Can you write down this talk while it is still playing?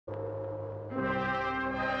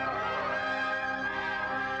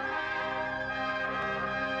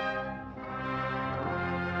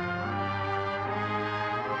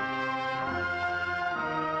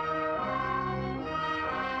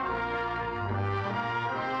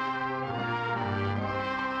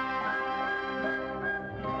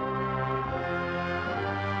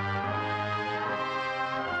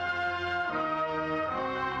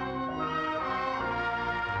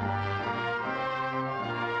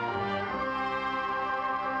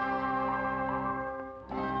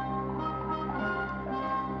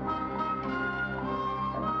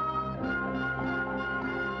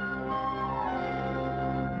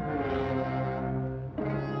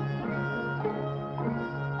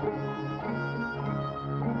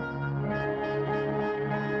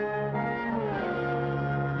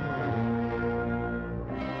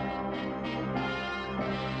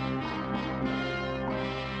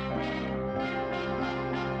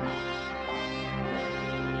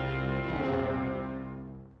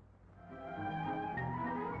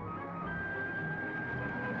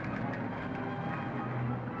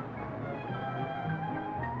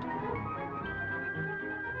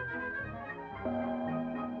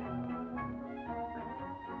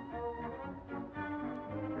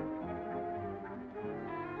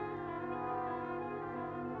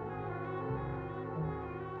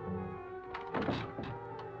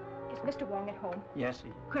Mr. Wong at home? Yes.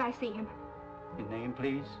 Could I see him? Your name,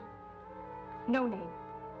 please? No name.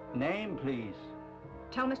 Name, please.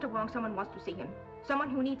 Tell Mr. Wong someone wants to see him. Someone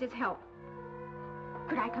who needs his help.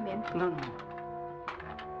 Could I come in? No.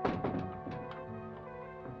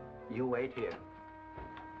 You wait here.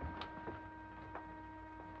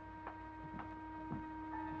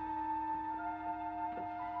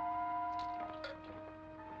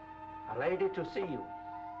 A lady to see you.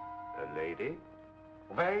 A lady?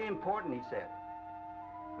 Very important, he said.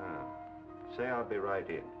 Say I'll be right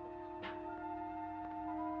in.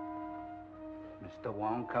 Mr.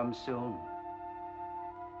 Wong comes soon.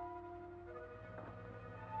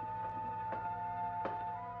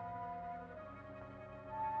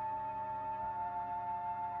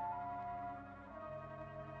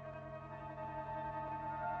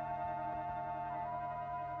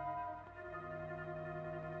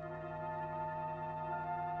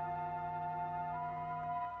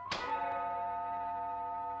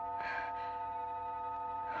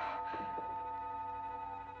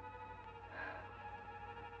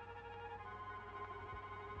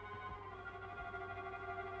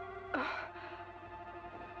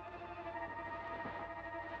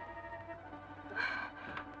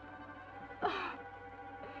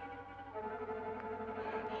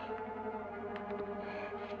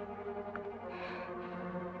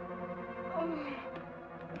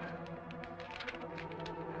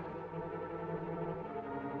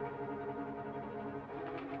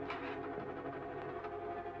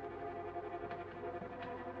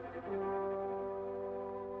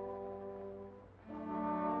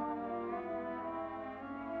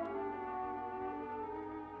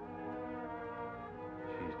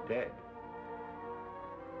 Dead.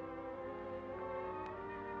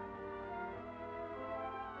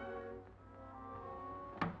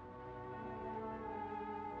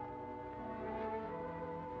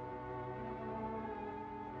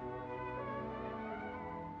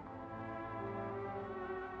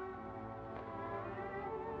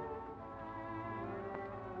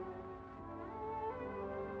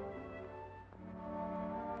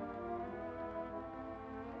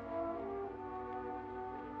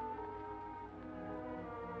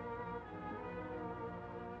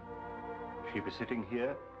 She be sitting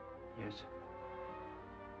here? Yes.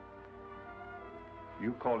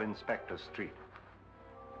 You call Inspector Street.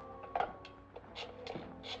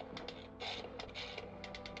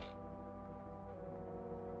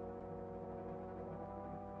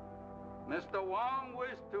 Mr. Wong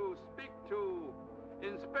wishes to speak to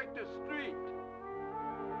Inspector Street.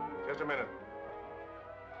 Just a minute.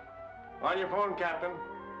 On your phone, Captain.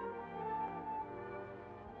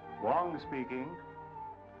 Wong speaking.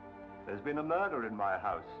 There's been a murder in my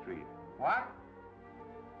house, Street. What?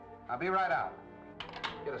 I'll be right out.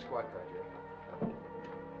 Get a squad car, Jake.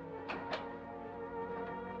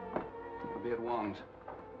 I'll be at Wong's.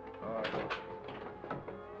 All right.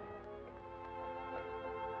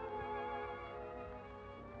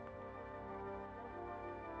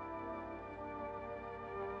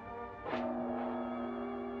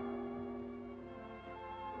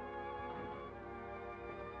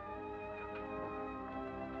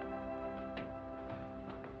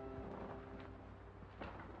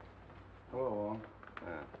 Hello, Wong.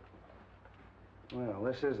 Well,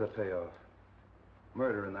 this is the payoff.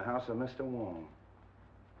 Murder in the house of Mr. Wong.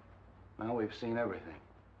 Now we've seen everything.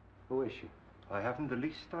 Who is she? I haven't the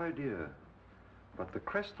least idea. But the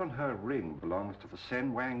crest on her ring belongs to the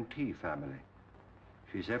Sen Wang Ti family.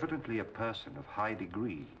 She's evidently a person of high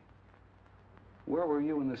degree. Where were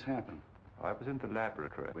you when this happened? I was in the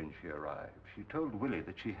laboratory when she arrived. She told Willie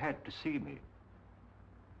that she had to see me.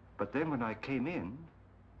 But then when I came in,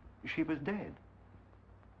 she was dead.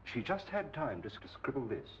 She just had time to scribble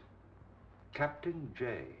this. Captain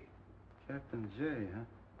J. Captain J, huh?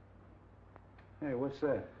 Hey, what's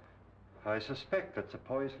that? I suspect that's a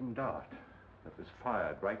poison dart that was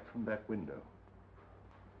fired right from that window.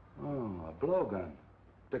 Oh, a blowgun.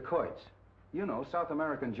 Dacoits. You know, South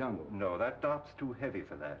American jungle. No, that dart's too heavy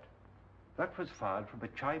for that. That was fired from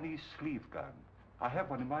a Chinese sleeve gun. I have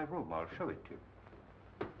one in my room. I'll show it to you.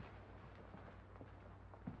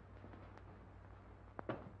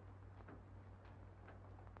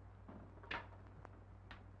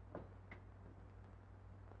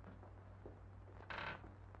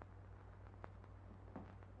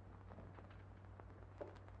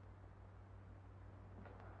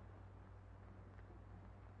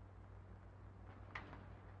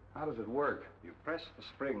 How does it work? You press the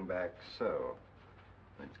spring back so.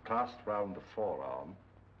 It's clasped round the forearm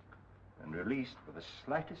and released with the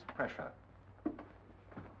slightest pressure.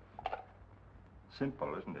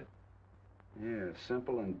 Simple, isn't it? Yeah,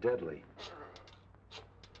 simple and deadly.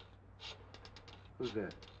 Who's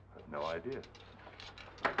that? I've no idea.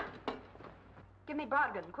 Give me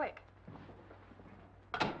Brodgan, quick.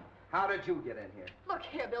 How did you get in here? Look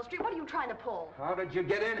here, Bill Street, what are you trying to pull? How did you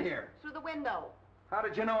get in here? Through the window. How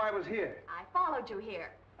did you know I was here? I followed you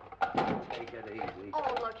here. Take it easy.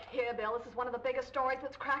 Oh, look here, Bill. This is one of the biggest stories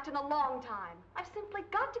that's cracked in a long time. I've simply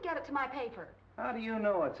got to get it to my paper. How do you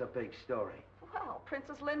know it's a big story? Well,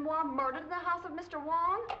 Princess Linois murdered in the house of Mr.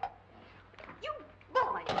 Wong. You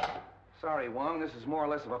bully! Sorry, Wong, this is more or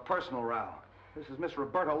less of a personal row. This is Miss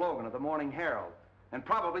Roberta Logan of the Morning Herald, and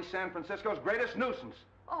probably San Francisco's greatest nuisance.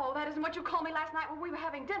 Oh, that isn't what you called me last night when we were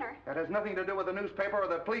having dinner. That has nothing to do with the newspaper or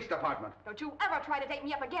the police department. Don't you ever try to date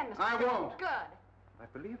me up again, Mr. I Street. won't. Good. I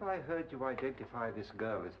believe I heard you identify this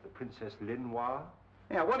girl as the Princess Linois.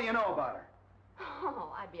 Yeah, what do you know about her?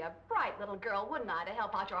 Oh, I'd be a bright little girl, wouldn't I, to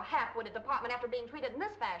help out your half-witted department after being treated in this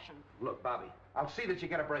fashion. Look, Bobby, I'll see that you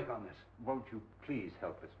get a break on this. Won't you please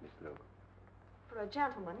help us, Miss Logan? For a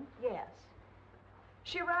gentleman, yes.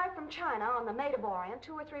 She arrived from China on the Maid of Orient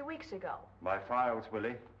 2 or 3 weeks ago. My files,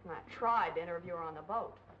 Willie. I tried to interview her on the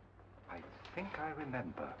boat. I think I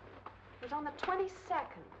remember. It was on the 22nd.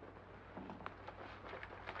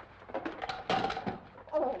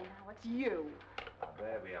 Oh, now it's you.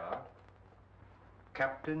 There we are.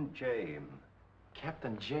 Captain James.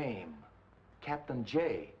 Captain James. Captain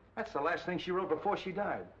J. That's the last thing she wrote before she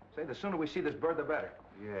died. Say, the sooner we see this bird, the better.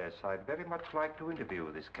 Yes, I'd very much like to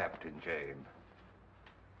interview this Captain James.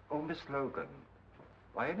 Oh, Miss Logan,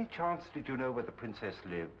 by any chance did you know where the princess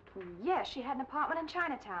lived? Yes, she had an apartment in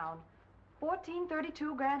Chinatown,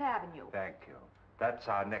 1432 Grand Avenue. Thank you. That's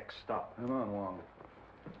our next stop. Come on, Wong.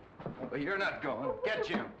 Well, you're not going. Get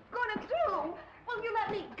Jim. Gonna do? Will you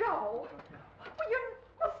let me go?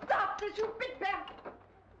 Well, stop this, you big bad.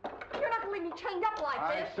 You're not gonna leave me chained up like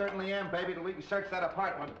I this. certainly am, baby, till we can search that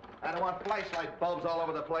apartment. I don't want flashlight bulbs all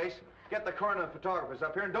over the place. Get the coroner and photographers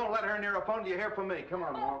up here, and don't let her near a phone till you hear from me. Come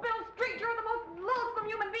on, Oh, Wong. Bill Street, you're the most loathsome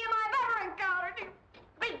human being I've ever encountered. You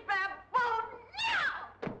big bad bone.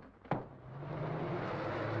 Yeah!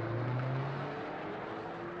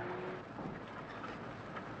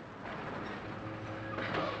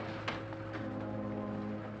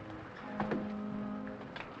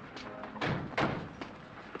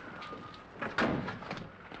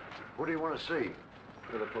 What do you want to see?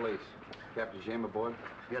 To the police. Captain James aboard?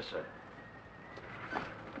 Yes, sir.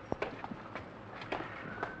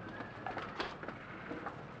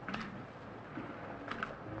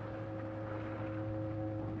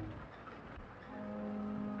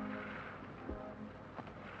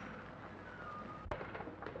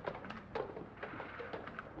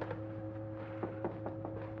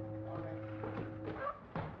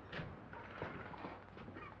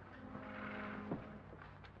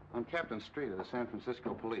 I'm Captain Street of the San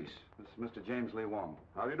Francisco Police. This is Mr. James Lee Wong.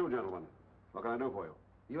 How do you do, gentlemen? What can I do for you?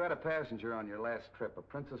 You had a passenger on your last trip, a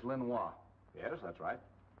Princess Linois. Yes, that's right.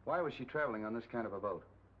 Why was she traveling on this kind of a boat?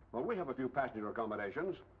 Well, we have a few passenger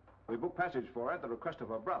accommodations. We booked passage for her at the request of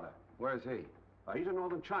her brother. Where's he? He's in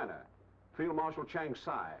northern China. Field Marshal Chang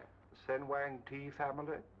Sai. Sen Wang Ti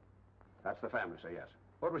family? That's the family, sir, yes.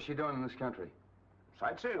 What was she doing in this country?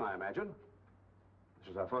 Sightseeing, I imagine.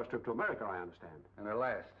 This is her first trip to America, I understand. And her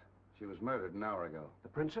last. She was murdered an hour ago. The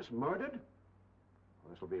princess murdered?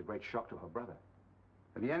 Well, this will be a great shock to her brother.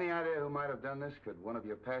 Have you any idea who might have done this? Could one of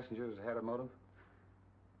your passengers have had a motive?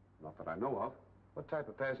 Not that I know of. What type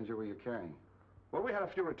of passenger were you carrying? Well, we had a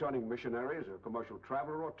few returning missionaries, a commercial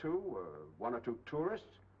traveler or two, one or two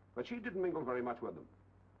tourists, but she didn't mingle very much with them.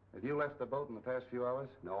 Have you left the boat in the past few hours?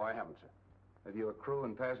 No, I haven't, sir. Have you a crew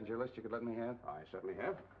and passenger list you could let me have? I certainly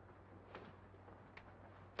have.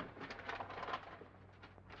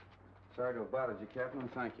 Sorry to have bothered you, Captain,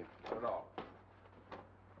 and thank you. Not at all.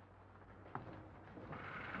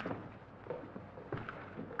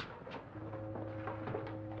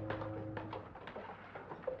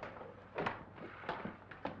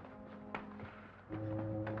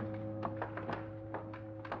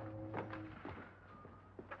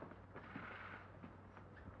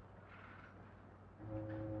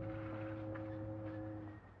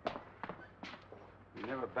 He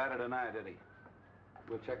never batted an eye, did he?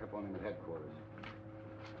 We'll check up on him at headquarters.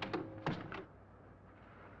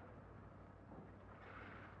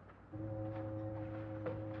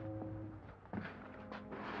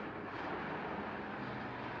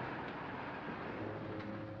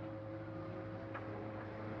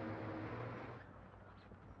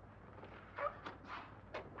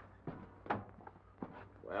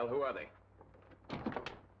 Well, who are they?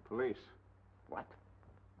 Police. What?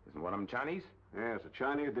 Isn't one of them Chinese? Yes, a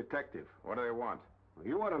Chinese detective. What do they want? Well,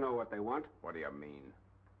 you ought to know what they want. What do you mean?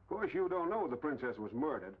 Of course, you don't know the princess was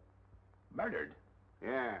murdered. Murdered?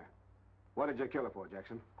 Yeah. What did you kill her for,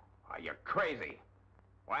 Jackson? Are you crazy?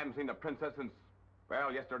 Well, I haven't seen the princess since,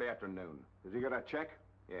 well, yesterday afternoon. Did you get a check?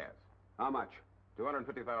 Yes. How much?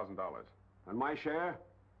 $250,000. And my share?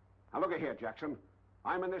 Now, look here, Jackson.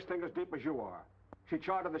 I'm in this thing as deep as you are. She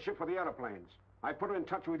chartered the ship for the airplanes. I put her in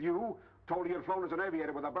touch with you, told her you'd flown as an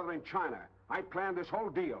aviator with her brother in China. I planned this whole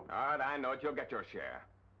deal. All right, I know it. You'll get your share.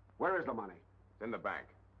 Where is the money? It's in the bank.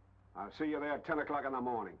 I'll see you there at 10 o'clock in the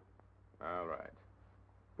morning. All right.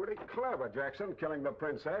 Pretty clever, Jackson, killing the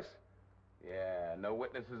princess. Yeah, no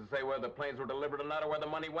witnesses to say whether the planes were delivered or not or where the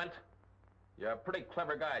money went? You're a pretty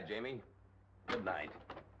clever guy, Jamie. Good night.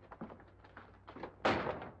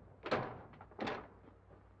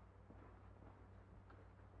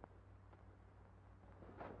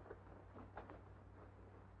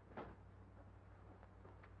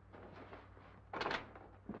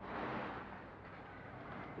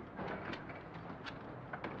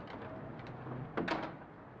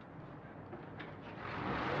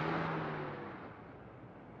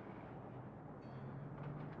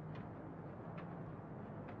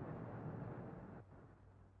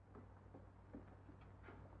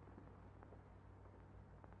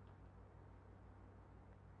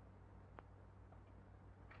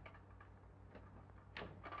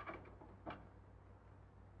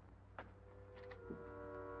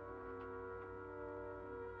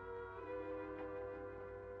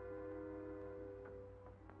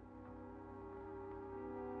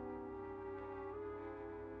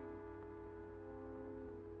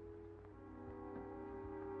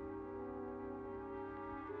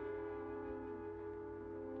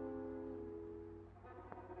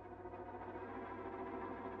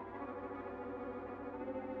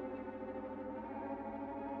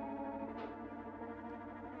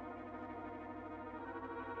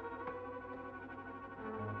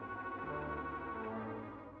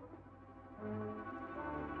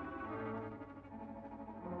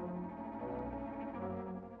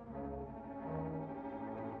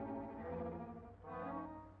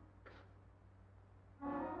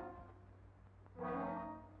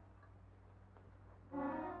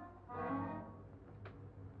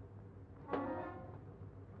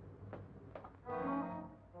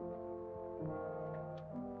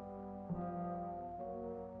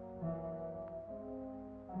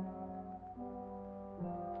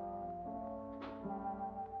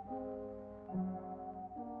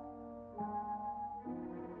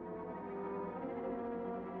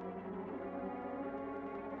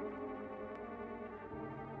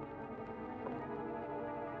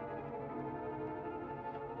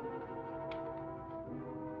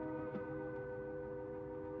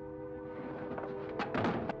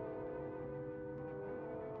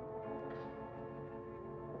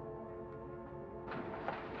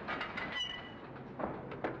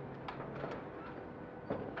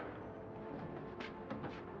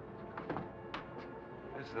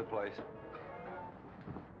 This is the place.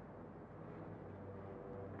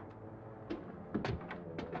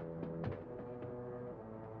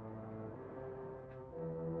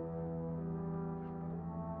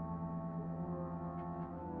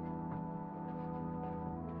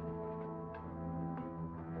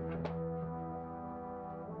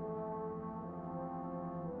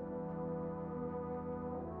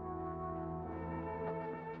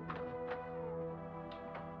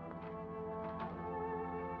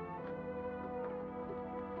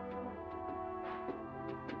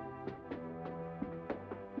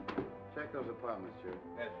 Check those apartments, Jerry.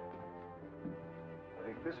 Yes. I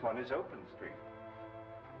think this one is open street.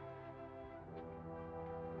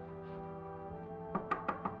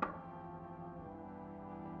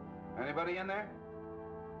 Anybody in there?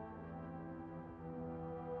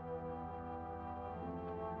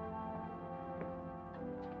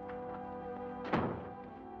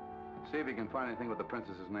 See if you can find anything with the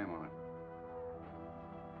princess's name on it.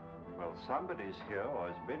 Well, somebody's here or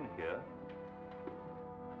has been here.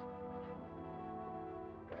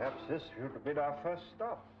 Perhaps this should have been our first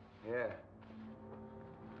stop. Yeah.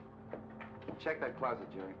 Check that closet,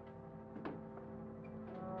 Jerry.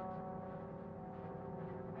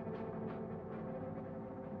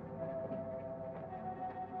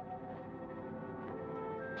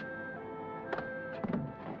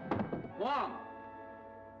 Wong!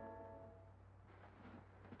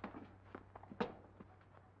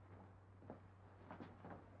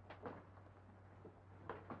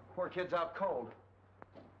 Poor kid's out cold.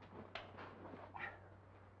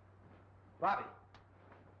 Bobby!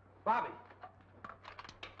 Bobby!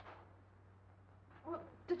 Well,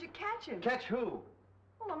 did you catch him? Catch who?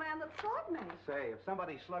 Well, the man that slugged me. Say, if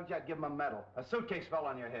somebody slugged you, I'd give him a medal. A suitcase fell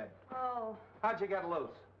on your head. Oh. How'd you get loose?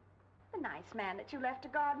 The nice man that you left to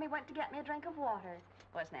guard me went to get me a drink of water.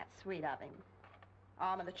 Wasn't that sweet of him?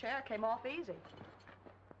 Arm of the chair came off easy.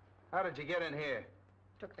 How did you get in here?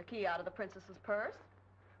 Took the key out of the princess's purse.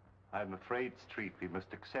 I'm afraid, Street, we must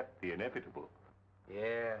accept the inevitable.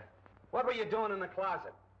 Yeah. What were you doing in the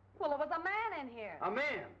closet? Well, there was a man in here. A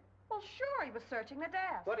man? Well, sure, he was searching the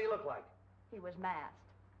desk. What did he look like? He was masked.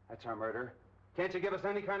 That's our murderer. Can't you give us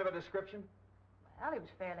any kind of a description? Well, he was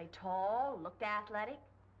fairly tall, looked athletic,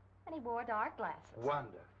 and he wore dark glasses.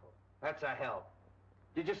 Wonderful. That's a help.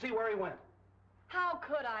 Did you see where he went? How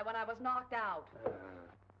could I when I was knocked out?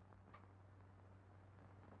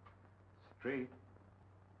 Street.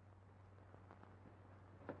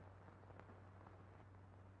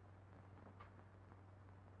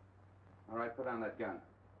 All right, put down that gun.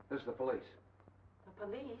 This is the police. The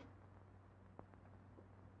police?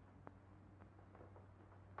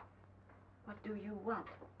 What do you want?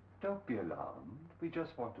 Don't be alarmed. We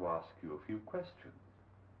just want to ask you a few questions.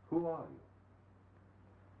 Who are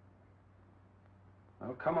you?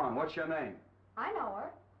 Oh, come on. What's your name? I know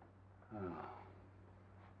her. Oh.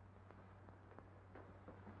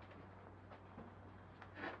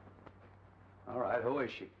 All right, who is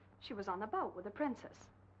she? She was on the boat with the princess.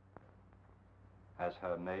 As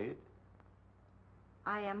her maid?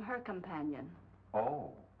 I am her companion.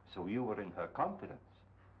 Oh, so you were in her confidence.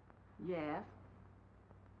 Yes.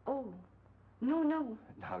 Oh, no, no.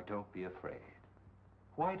 Now, don't be afraid.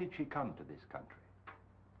 Why did she come to this country?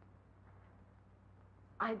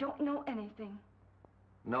 I don't know anything.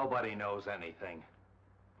 Nobody knows anything.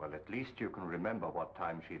 Well, at least you can remember what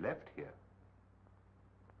time she left here.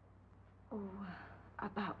 Oh,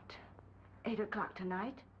 about 8 o'clock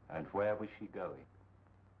tonight. And where was she going?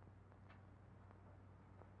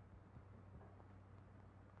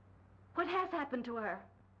 What has happened to her?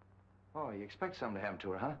 Oh, you expect something to happen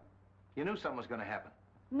to her, huh? You knew something was going to happen.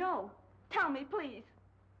 No. Tell me, please.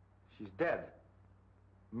 She's dead.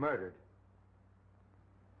 Murdered.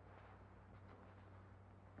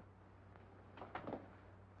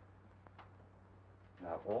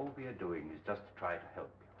 Now, all we are doing is just to try to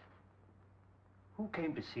help you. Who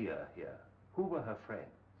came to see her here? Who were her friends?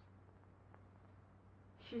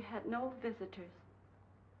 She had no visitors.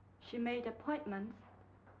 She made appointments.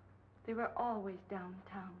 They were always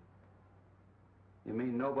downtown. You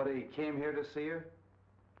mean nobody came here to see her?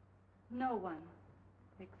 No one,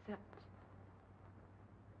 except...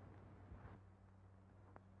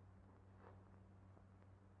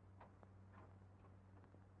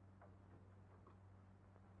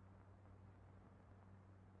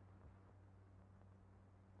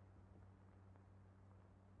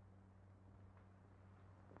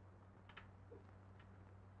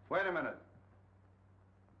 Wait a minute.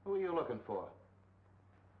 Who are you looking for?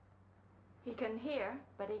 He can hear,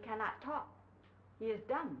 but he cannot talk. He is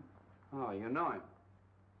dumb. Oh, you know him.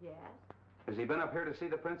 Yes. Has he been up here to see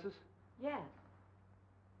the princess? Yes.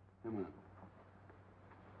 Come on.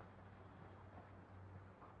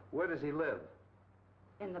 Where does he live?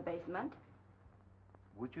 In the basement.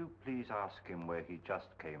 Would you please ask him where he just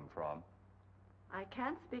came from? I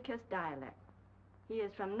can't speak his dialect. He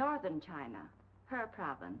is from northern China, her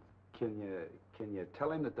province. Can you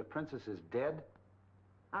tell him that the princess is dead?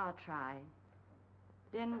 I'll try.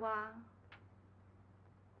 Dinwa.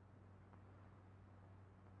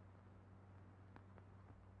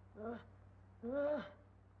 Well,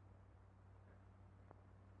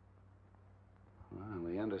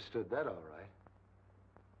 he understood that all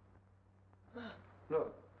right.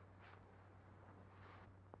 Look.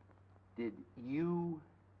 Did you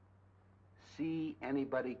see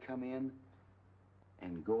anybody come in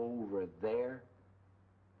and go over there?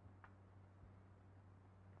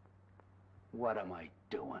 What am I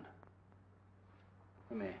doing?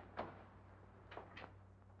 Come here.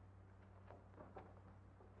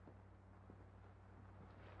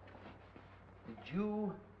 Did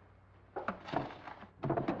you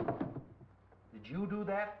do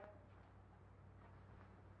that?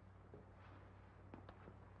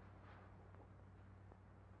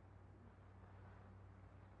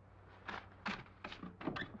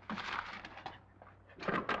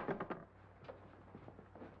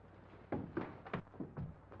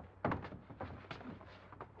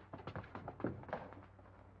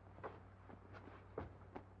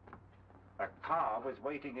 A car was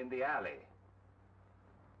waiting in the alley.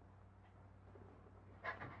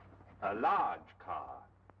 A large car.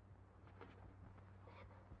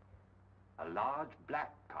 A large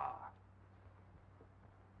black car.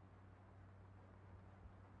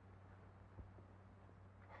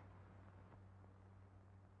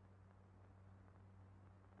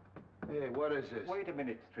 Hey, what is this? Wait a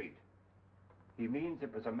minute, Street. He means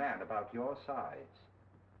it was a man about your size.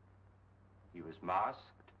 He was masked,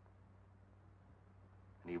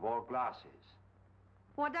 and he wore glasses.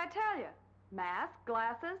 What'd I tell you? Mask,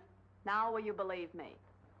 glasses? Now will you believe me?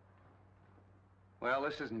 Well,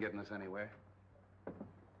 this isn't getting us anywhere.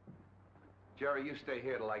 Jerry, you stay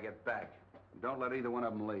here till I get back. Don't let either one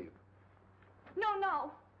of them leave.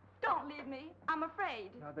 No. Don't leave me. I'm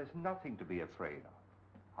afraid. Now, there's nothing to be afraid of.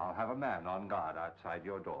 I'll have a man on guard outside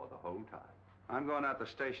your door the whole time. I'm going out the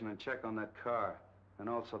station and check on that car, and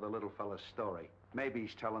also the little fella's story. Maybe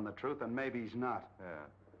he's telling the truth, and maybe he's not.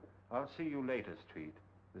 Yeah. I'll see you later, Street.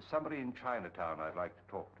 There's somebody in Chinatown I'd like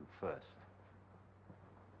to talk to first.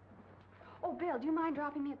 Oh, Bill, do you mind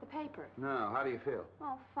dropping me at the paper? No, how do you feel?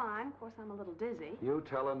 Oh, fine. Of course, I'm a little dizzy. You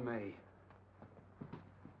telling me.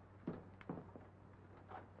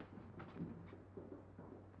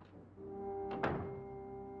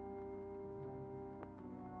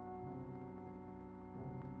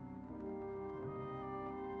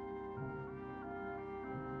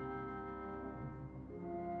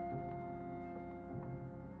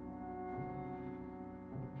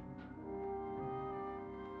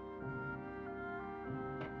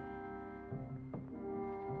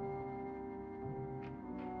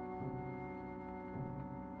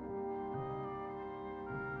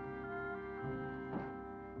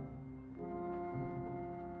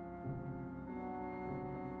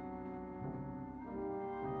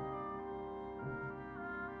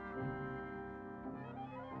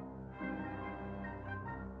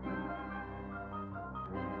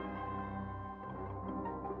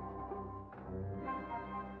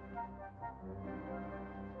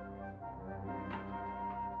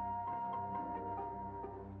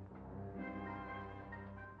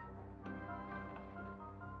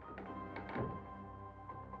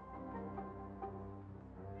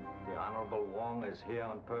 The Honorable Wong is here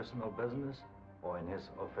on personal business or in his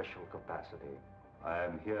official capacity? I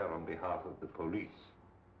am here on behalf of the police.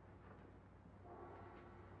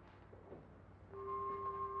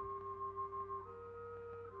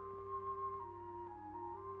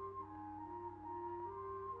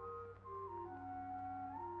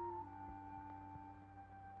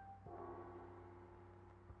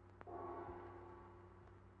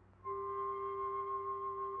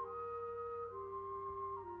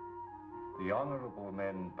 The honorable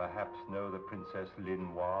men perhaps know the Princess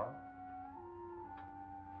Linois?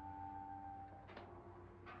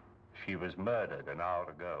 She was murdered an hour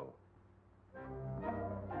ago.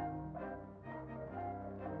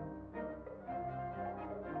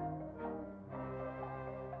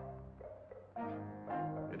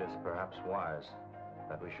 It is perhaps wise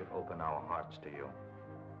that we should open our hearts to you.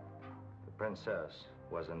 The princess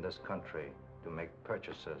was in this country to make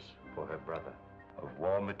purchases for her brother. Of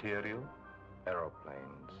war material?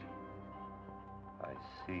 Aeroplanes. I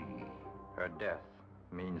see. Her death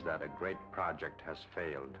means that a great project has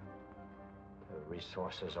failed. The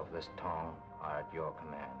resources of this town are at your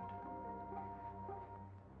command.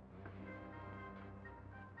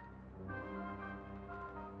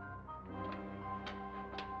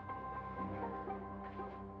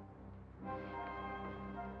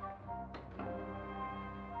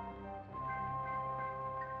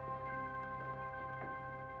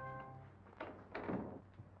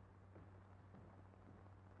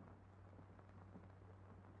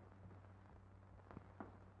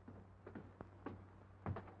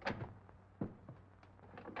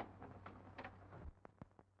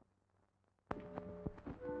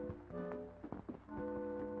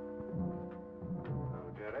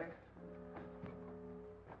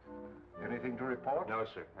 Anything to report? No,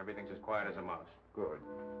 sir. Everything's as quiet as a mouse. Good.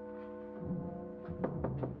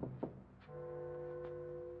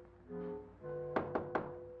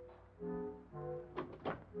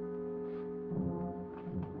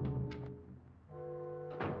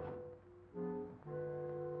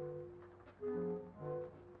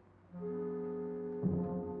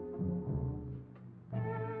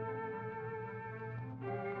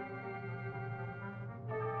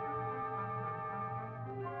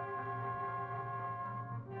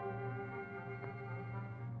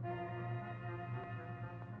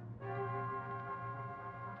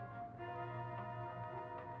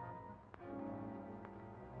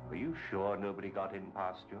 Are you sure nobody got in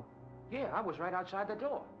past you? Yeah, I was right outside the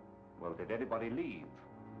door. Well, did anybody leave?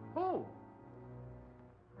 Who?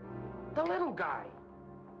 The little guy.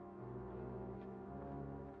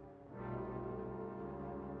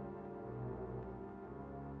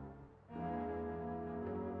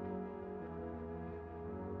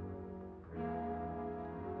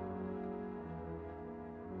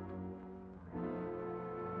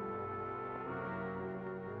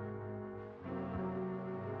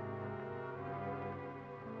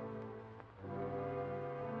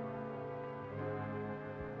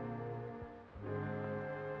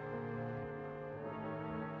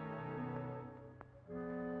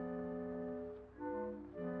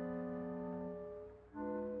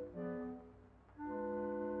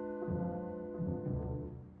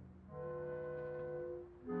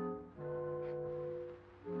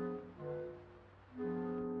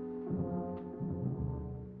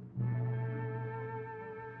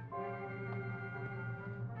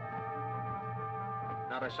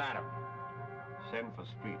 Not a sign of him. Send for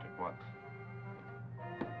Street at once.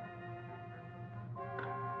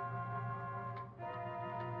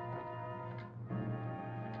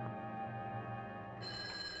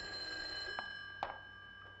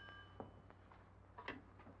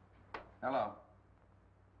 Hello.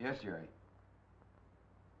 Yes, Jerry.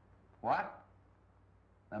 What?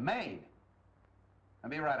 The maid? I'll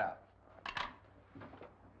be right out.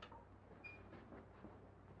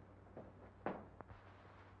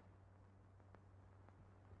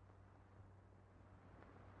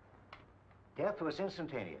 Death was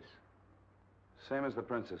instantaneous. Same as the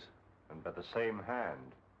princess. And by the same hand.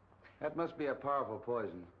 That must be a powerful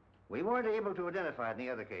poison. We weren't able to identify it in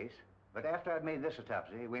the other case, but after I've made this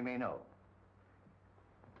autopsy, we may know.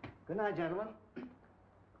 Good night, gentlemen.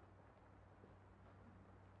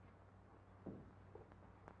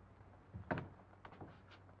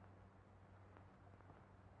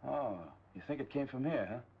 Oh, you think it came from here,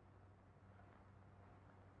 huh?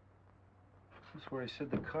 That's where he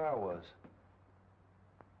said the car was.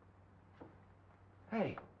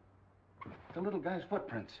 Hey, the little guy's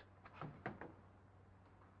footprints.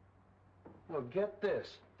 Well, get this.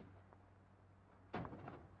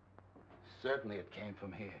 Certainly it came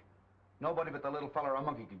from here. Nobody but the little fella or a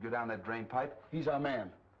monkey could go down that drain pipe. He's our man.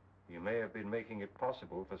 You may have been making it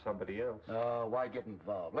possible for somebody else. Oh, why get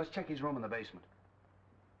involved? Let's check his room in the basement.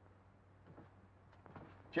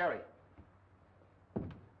 Jerry.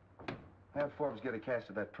 Have Forbes get a cast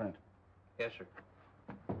of that print. Yes, sir.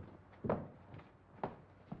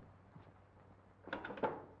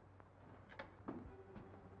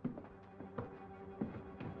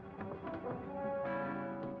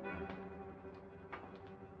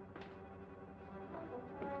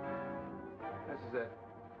 This is it.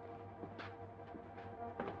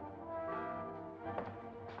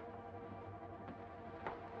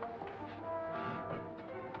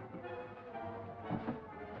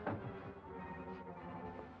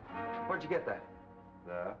 Where'd you get that?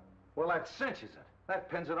 There. Well, that cinches it. That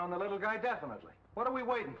pins it on the little guy definitely. What are we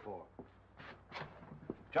waiting for?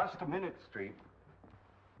 Just a minute, Street.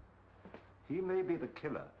 He may be the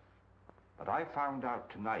killer, but I found out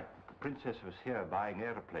tonight that the princess was here buying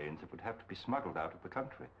airplanes that would have to be smuggled out of the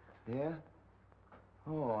country. Yeah?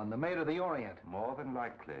 Oh, on the Maid of the Orient. More than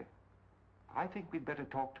likely. I think we'd better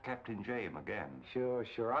talk to Captain James again. Sure,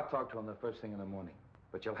 sure. I'll talk to him the first thing in the morning.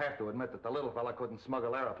 But you'll have to admit that the little fella couldn't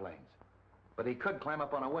smuggle airplanes. But he could climb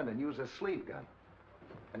up on a window and use his sleeve gun.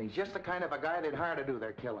 And he's just the kind of a guy they'd hire to do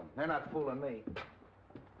their killing. They're not fooling me.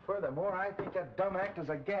 Furthermore, I think that dumb act is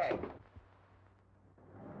a gag.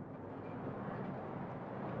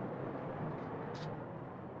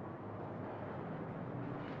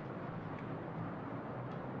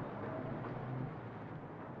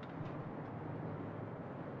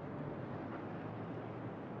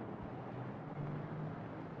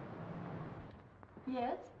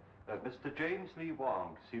 Yes? Mr. James Lee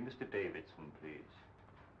Wong, see Mr. Davidson, please.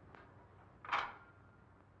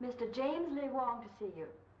 Mr. James Lee Wong to see you.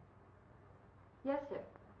 Yes, sir.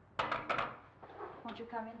 Won't you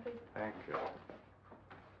come in, please? Thank you.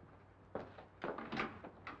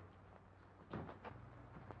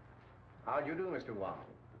 How do you do, Mr. Wong?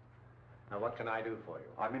 Now, what can I do for you?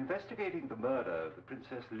 I'm investigating the murder of the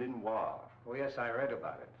Princess Linois. Oh, yes, I read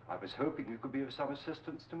about it. I was hoping you could be of some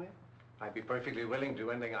assistance to me. I'd be perfectly willing to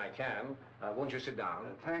do anything I can. Won't you sit down?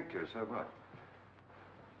 Thank you so much.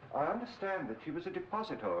 I understand that she was a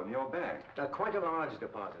depositor in your bank. Quite a large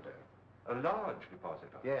depositor. A large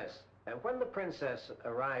depositor? Yes. When the princess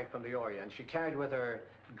arrived from the Orient, she carried with her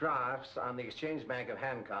drafts on the Exchange Bank of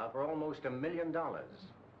Hancock for almost $1 million.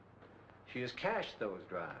 She has cashed those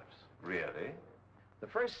drafts. Really? The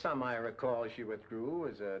first sum I recall she withdrew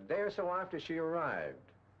was a day or so after she arrived.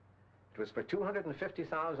 It was for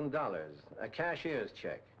 $250,000, a cashier's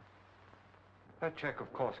check. That check,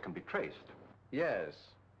 of course, can be traced. Yes.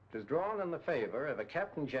 It was drawn in the favor of a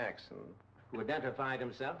Captain Jackson, who identified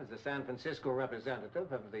himself as the San Francisco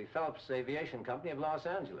representative of the Phelps Aviation Company of Los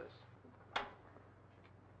Angeles.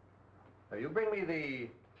 You bring me the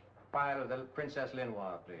file of the Princess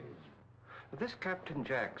Linois, please. This Captain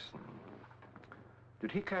Jackson,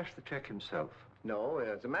 did he cash the check himself? No,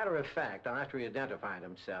 as a matter of fact, after he identified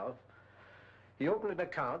himself, he opened an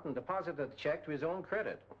account and deposited the check to his own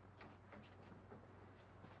credit.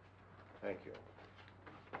 Thank you.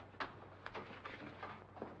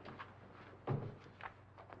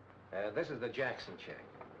 This is the Jackson check.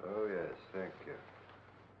 Oh, yes, thank you.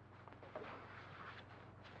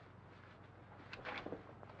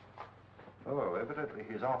 Oh, evidently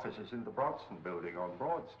his office is in the Bronson building on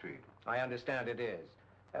Broad Street. I understand it is.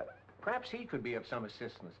 Perhaps he could be of some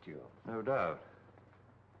assistance to you. No doubt.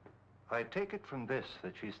 I take it from this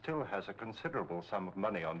that she still has a considerable sum of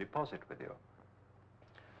money on deposit with you.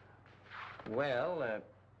 Well,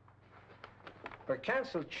 her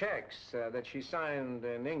canceled checks that she signed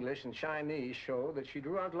in English and Chinese show that she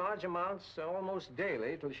drew out large amounts almost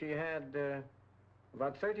daily till she had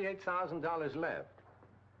about $38,000 left.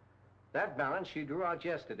 That balance she drew out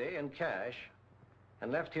yesterday in cash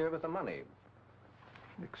and left here with the money.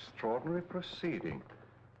 An extraordinary proceeding.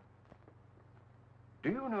 Do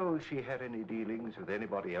you know if she had any dealings with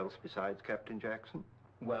anybody else besides Captain Jackson?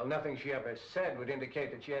 Well, nothing she ever said would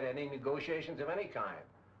indicate that she had any negotiations of any kind.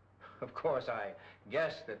 Of course, I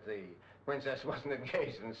guessed that the princess wasn't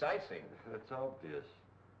engaged in sightseeing. That's obvious.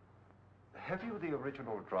 Have you the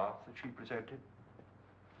original draft that she presented?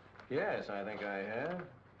 Yes, I think I have.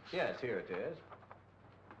 Yes, here it is.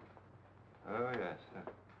 Oh, yes.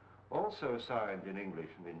 Also signed in English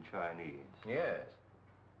and in Chinese. Yes.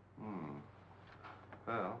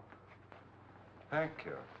 Well, thank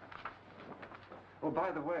you. Oh, by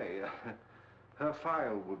the way, her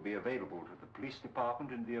file would be available to the police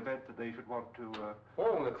department in the event that they should want to,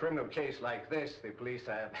 Oh, in a criminal case like this, the police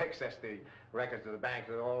have access to the records of the bank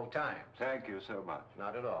at all times. Thank you so much.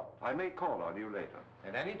 Not at all. I may call on you later.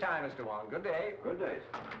 At any time, Mr. Wong. Good day. Good day,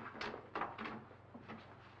 sir.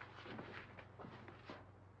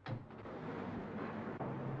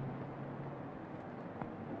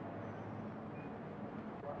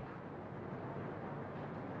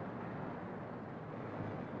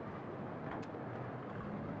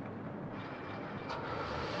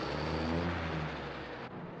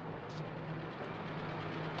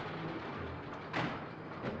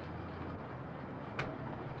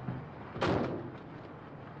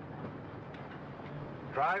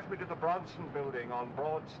 Drive me to the Bronson Building on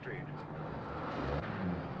Broad Street.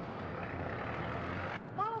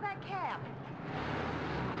 Follow that cab.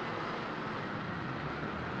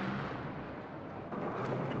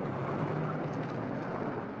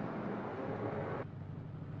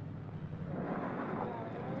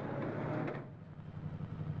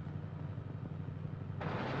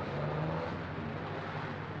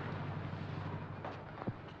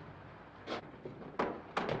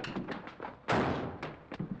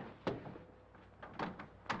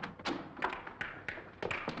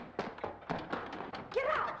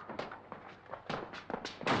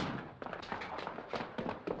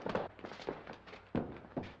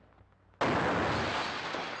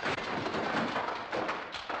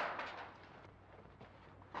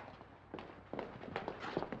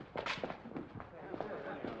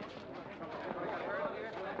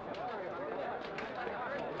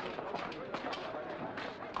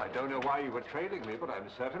 I don't know why you were trailing me, but I'm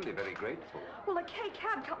certainly very grateful. Well, the K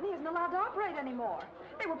Cab Company isn't allowed to operate anymore.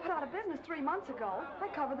 They were put out of business 3 months ago. I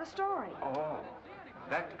covered the story. Oh,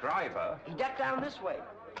 that driver? He ducked down this way.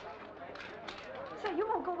 Say, you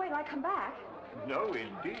won't go away till I come back. No,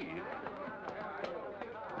 indeed.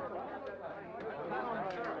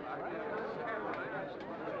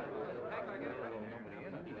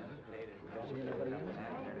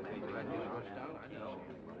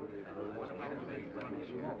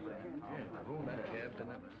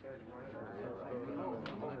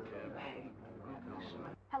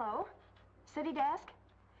 Hello? City desk?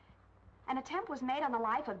 An attempt was made on the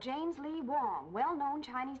life of James Lee Wong, well-known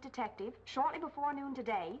Chinese detective, shortly before noon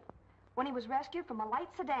today, when he was rescued from a light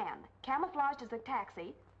sedan, camouflaged as a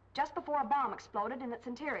taxi, just before a bomb exploded in its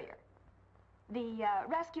interior. The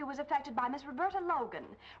rescue was effected by Miss Roberta Logan,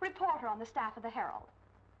 reporter on the staff of the Herald.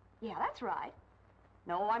 Yeah, that's right.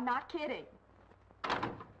 No, I'm not kidding.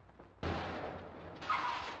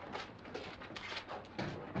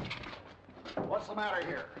 What's the matter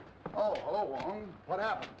here? Oh, hello, Wong. What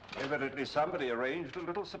happened? Evidently somebody arranged a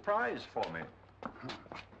little surprise for me.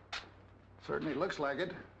 Certainly looks like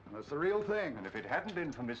it. That's the real thing. And if it hadn't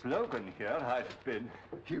been for Miss Logan here, I'd have been...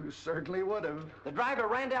 You certainly would have. The driver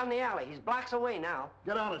ran down the alley. He's blocks away now.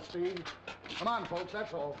 Get on it, Steve. Come on, folks,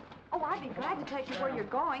 that's all. Oh, I'd be glad to take you where you're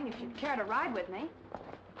going if you'd care to ride with me.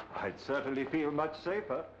 I'd certainly feel much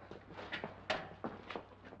safer.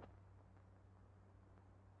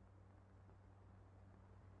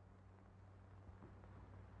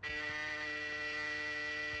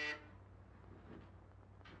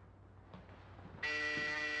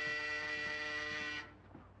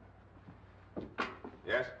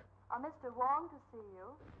 Yes? Mr. Wong to see you.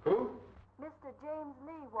 Who? Mr. James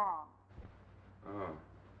Lee Wong. Oh.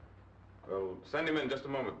 Well, send him in just a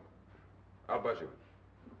moment. I'll buzz you.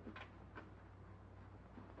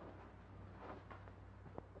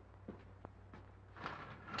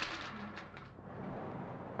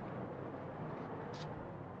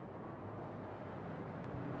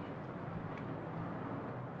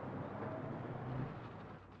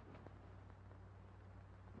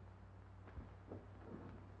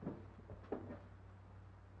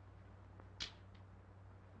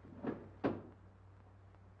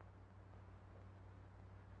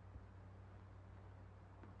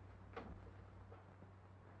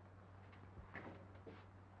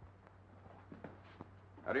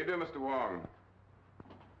 How do you do, Mr. Wong?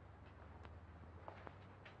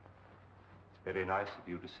 It's very nice of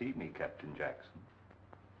you to see me, Captain Jackson.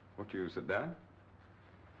 Won't you sit down?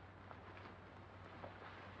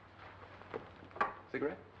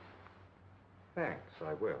 Cigarette? Thanks,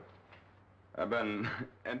 I will. I've been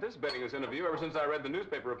anticipating this interview ever since I read the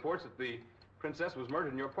newspaper reports that the princess was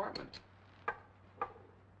murdered in your apartment.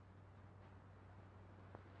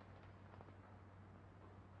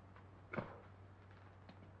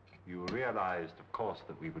 You realized, of course,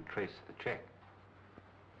 that we would trace the check.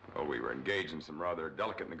 Well, we were engaged in some rather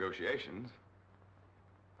delicate negotiations.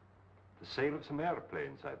 The sale of some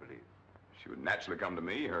airplanes, I believe. She would naturally come to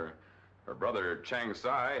me. Her brother, Chang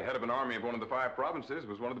Sai, head of an army of one of the 5 provinces,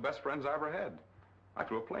 was one of the best friends I ever had. I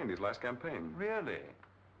flew a plane his last campaign. Really?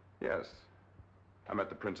 Yes. I met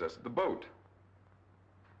the princess at the boat.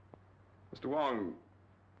 Mr. Wong,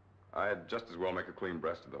 I'd just as well make a clean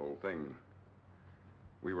breast of the whole thing.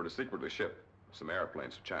 We were to secretly ship some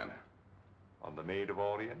airplanes to China. On the Maid of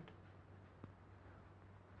Orient?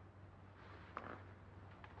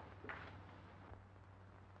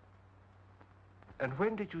 And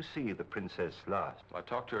when did you see the princess last? Well, I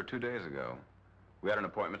talked to her 2 days ago. We had an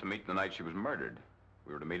appointment to meet the night she was murdered.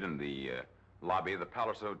 We were to meet in the lobby of the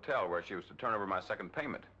Palace Hotel where she was to turn over my second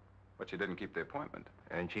payment. But she didn't keep the appointment.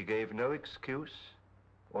 And she gave no excuse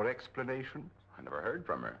or explanation? I never heard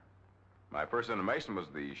from her. My first intimation was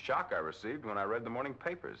the shock I received when I read the morning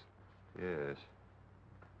papers. Yes.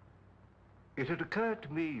 It had occurred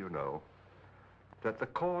to me, you know, that the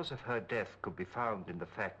cause of her death could be found in the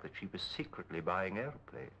fact that she was secretly buying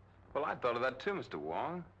airplanes. Well, I thought of that too, Mr.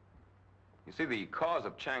 Wong. You see, the cause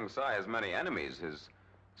of Chang Sai has many enemies. His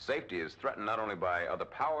safety is threatened not only by other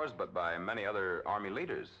powers, but by many other army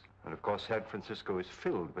leaders. And of course, San Francisco is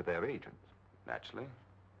filled with their agents. Naturally.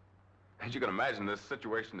 As you can imagine, this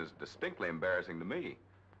situation is distinctly embarrassing to me.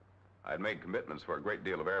 I had made commitments for a great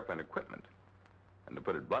deal of airplane equipment. And to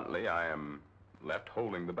put it bluntly, I am left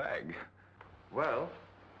holding the bag. Well,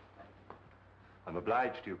 I'm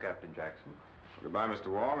obliged to you, Captain Jackson. Goodbye, Mr.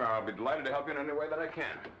 Wong. I'll be delighted to help you in any way that I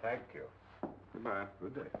can. Thank you. Goodbye.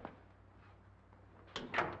 Good day.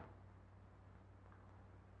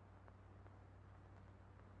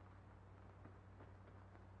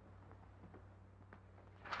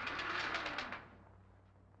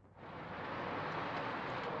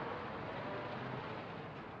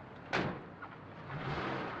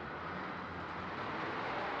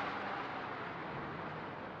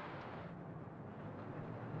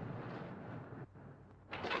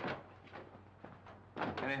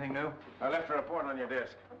 Anything new? I left a report on your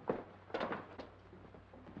desk.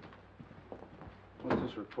 What's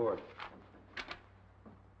this report?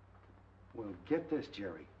 Well, get this,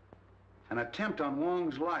 Jerry. An attempt on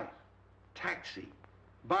Wong's life. Taxi.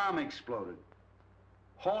 Bomb exploded.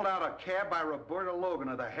 Hauled out a cab by Roberta Logan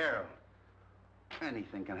of the Herald.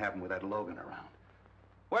 Anything can happen with that Logan around.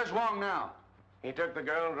 Where's Wong now? He took the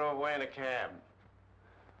girl and drove away in a cab.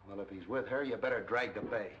 Well, if he's with her, you better drag the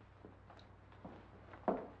bay.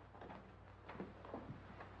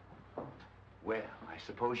 Well, I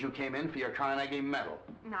suppose you came in for your Carnegie Medal.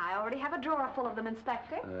 I already have a drawer full of them,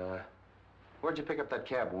 Inspector. Where'd you pick up that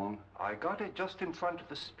cab, Wong? I got it just in front of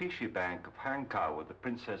the Specie Bank of Hankow, where the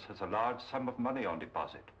princess has a large sum of money on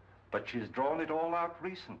deposit. But she's drawn it all out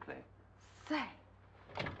recently. Say.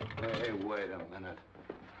 Hey, wait a minute.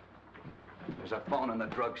 There's a phone in the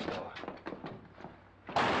drugstore.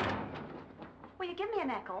 Will you give me a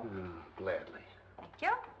nickel? Gladly. Thank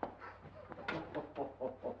you.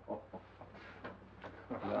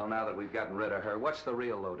 Well, now that we've gotten rid of her, what's the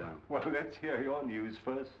real lowdown? Well, let's hear your news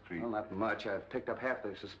first, Street. Well, not much. I've picked up half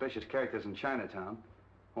the suspicious characters in Chinatown.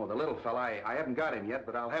 Oh, the little fella, I haven't got him yet,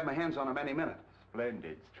 but I'll have my hands on him any minute.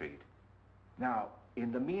 Splendid, Street. Now,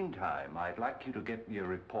 in the meantime, I'd like you to get me a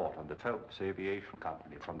report on the Phelps Aviation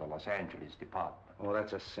Company from the Los Angeles department. Oh,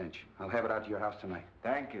 that's a cinch. I'll have it out to your house tonight.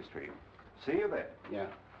 Thank you, Street. See you then. Yeah.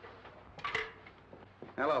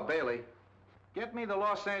 Hello, Bailey. Get me the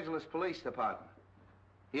Los Angeles Police Department.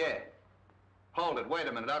 Yeah. Hold it. Wait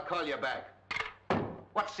a minute. I'll call you back.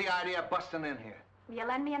 What's the idea of busting in here? Will you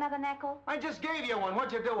lend me another nickel? I just gave you one.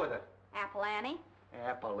 What'd you do with it? Apple Annie?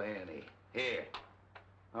 Apple Annie. Here.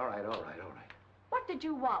 All right. What did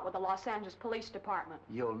you want with the Los Angeles Police Department?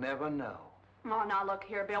 You'll never know. Oh, now look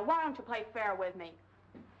here, Bill. Why don't you play fair with me?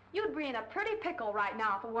 You'd be in a pretty pickle right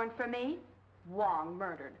now if it weren't for me. Wong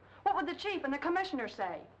murdered. What would the chief and the commissioner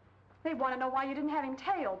say? They'd want to know why you didn't have him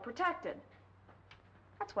tailed, protected.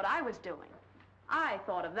 That's what I was doing. I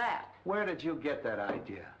thought of that. Where did you get that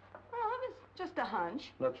idea? Well, it was just a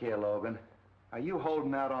hunch. Look here, Logan. Are you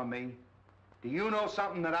holding out on me? Do you know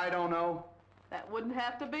something that I don't know? That wouldn't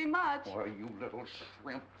have to be much. Why, you little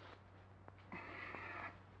shrimp.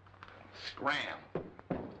 Scram.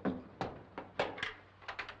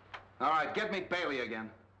 All right, get me Bailey again.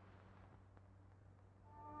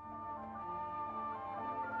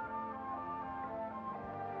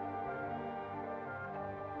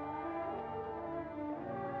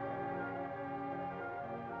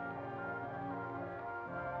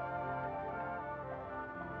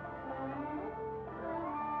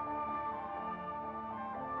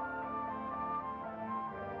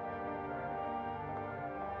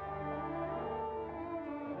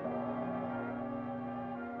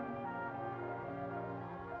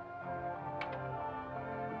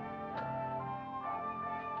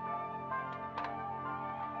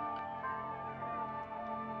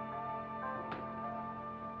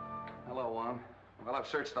 Hello, Wong. Well, I've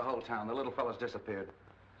searched the whole town. The little fella's disappeared.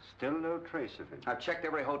 Still no trace of him. I've checked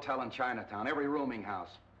every hotel in Chinatown, every rooming house.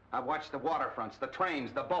 I've watched the waterfronts, the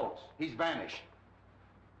trains, the boats. He's vanished.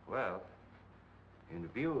 Well, in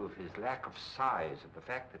view of his lack of size and the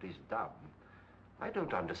fact that he's dumb, I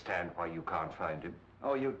don't understand why you can't find him.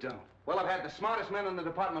 Oh, you don't? Well, I've had the smartest men in the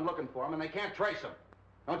department looking for him, and they can't trace him.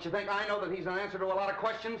 Don't you think I know that he's an answer to a lot of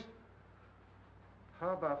questions?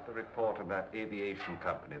 How about the report on that aviation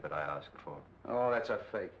company that I asked for? Oh, that's a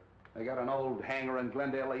fake. They got an old hangar in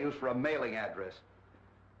Glendale they use for a mailing address.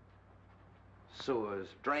 Sewers,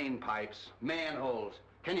 drain pipes, manholes.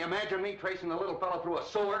 Can you imagine me tracing the little fellow through a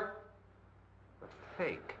sewer? A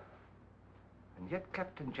fake. And yet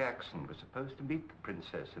Captain Jackson was supposed to meet the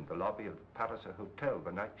princess in the lobby of the Palliser Hotel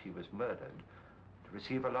the night she was murdered to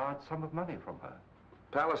receive a large sum of money from her.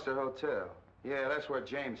 Palliser Hotel. Yeah, that's where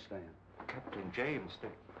James stands. Captain James,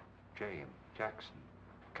 James Jackson.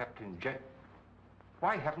 Captain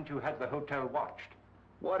Why haven't you had the hotel watched?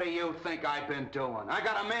 What do you think I've been doing? I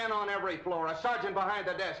got a man on every floor, a sergeant behind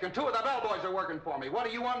the desk, and 2 of the bellboys are working for me. What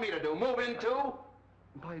do you want me to do, move in too?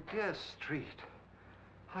 My dear Street,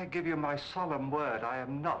 I give you my solemn word, I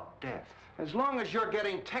am not deaf. As long as you're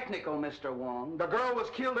getting technical, Mr. Wong, the girl was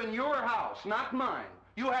killed in your house, not mine.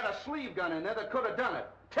 You had a sleeve gun in there that could have done it.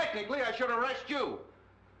 Technically, I should arrest you.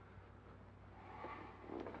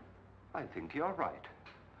 I think you're right.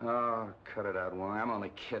 Oh, cut it out, Wong. I'm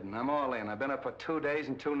only kidding. I'm all in. I've been up for 2 days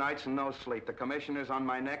and 2 nights and no sleep. The commissioner's on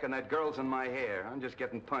my neck and that girl's in my hair. I'm just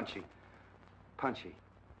getting punchy. Punchy.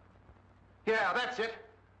 Yeah, that's it.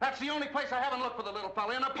 That's the only place I haven't looked for the little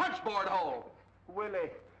fella, in a punchboard hole.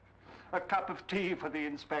 Willie, a cup of tea for the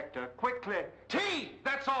inspector, quickly. Tea!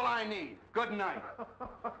 That's all I need. Good night.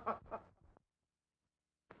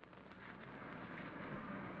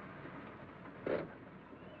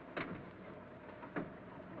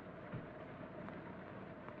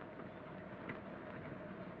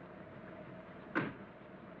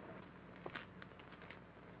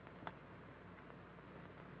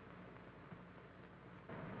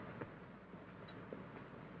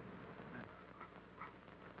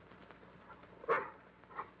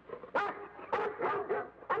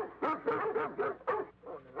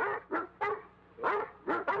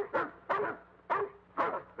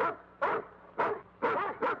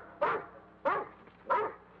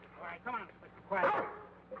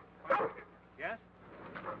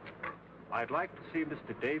 I'd like to see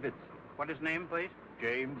Mr. Davidson. What is his name, please?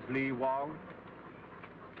 James Lee Wong.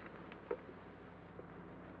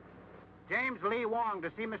 James Lee Wong to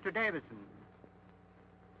see Mr. Davidson.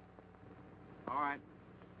 All right.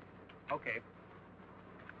 Okay.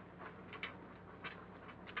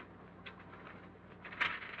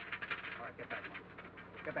 All right, get back.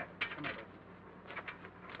 Get back. Come here, bud.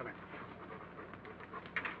 Come here.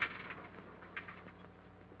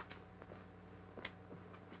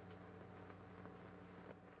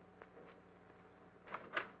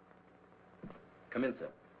 Come in, sir.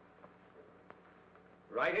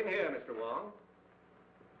 Right in here, Mr. Wong.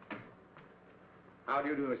 How do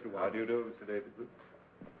you do, Mr. Wong? How do you do, Mr. Davidson?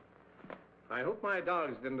 I hope my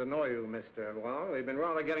dogs didn't annoy you, Mr. Wong. They've been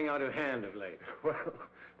rather getting out of hand of late. Well,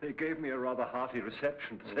 they gave me a rather hearty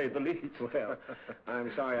reception, to say the least. Well,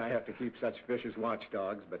 I'm sorry I have to keep such vicious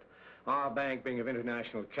watchdogs, but our bank being of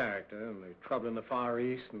international character and the trouble in the Far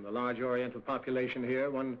East and the large Oriental population here,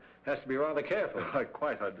 one has to be rather careful. I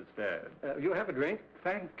quite understand. You have a drink?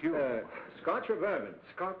 Thank you. Scotch or bourbon?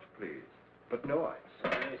 Scotch, please, but no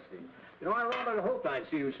ice. I see. You know, I rather hoped I'd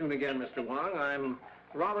see you soon again, Mr. Wong. I'm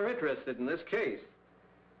rather interested in this case.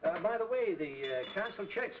 By the way, the canceled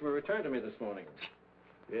checks were returned to me this morning.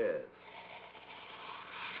 Yes.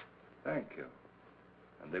 Thank you.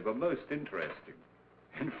 And they were most interesting.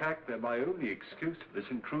 In fact, they're my only excuse for this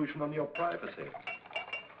intrusion on your privacy.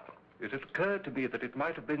 It had occurred to me that it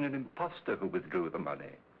might have been an imposter who withdrew the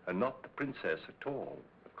money. and not the princess at all.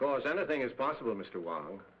 Of course, anything is possible, Mr.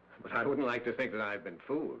 Wong, but I wouldn't like to think that I've been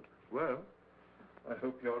fooled. Well, I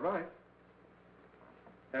hope you're right.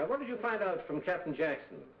 What did you find out from Captain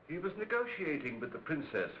Jackson? He was negotiating with the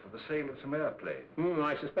princess for the sale of some airplanes.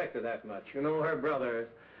 I suspected that much. You know, her brother's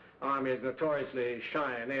army is notoriously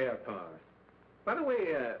shy in air power. By the way,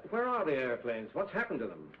 where are the airplanes? What's happened to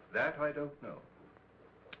them? That I don't know.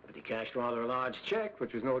 But he cashed rather a large check,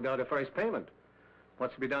 which was no doubt a first payment.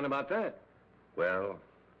 What's to be done about that? Well,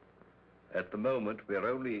 at the moment, we're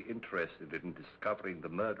only interested in discovering the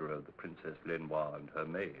murderer of the Princess Lenoir and her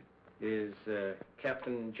maid. Is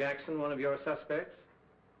Captain Jackson one of your suspects?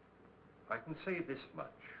 I can say this much.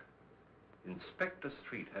 Inspector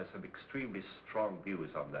Street has some extremely strong views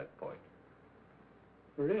on that point.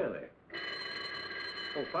 Really?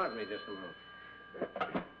 Oh, pardon me just a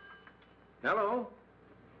moment. Hello?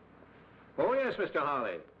 Oh, yes, Mr.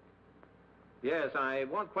 Holly. Yes, I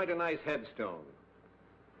want quite a nice headstone.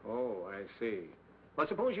 Oh, I see. Well,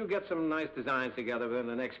 suppose you get some nice designs together within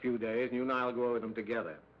the next few days, and you and I'll go over them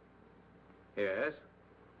together. Yes?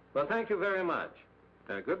 Well, thank you very much.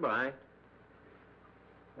 Goodbye.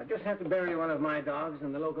 I just have to bury one of my dogs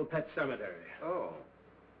in the local pet cemetery. Oh.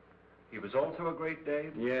 He was also a great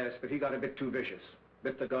Dane? Yes, but he got a bit too vicious.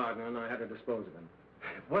 Bit the gardener, and I had to dispose of him.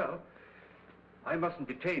 Well, I mustn't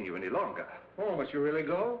detain you any longer. Oh, must you really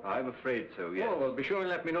go? I'm afraid so, yes. Oh, well, be sure and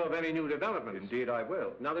let me know of any new developments. Indeed, I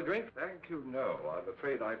will. Another drink? Thank you, no. I'm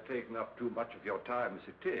afraid I've taken up too much of your time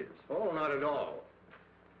as it is. Oh, not at all.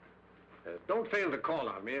 Don't fail to call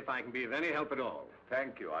on me if I can be of any help at all.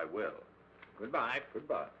 Thank you, I will. Goodbye.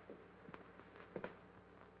 Goodbye.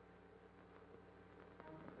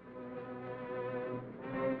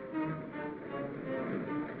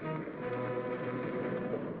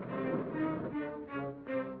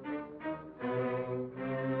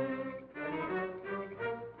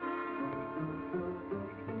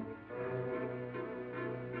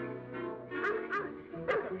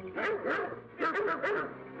 Yes, sir.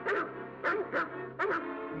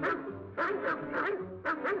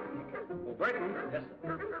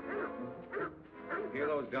 Hear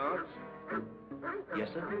those dogs? Yes,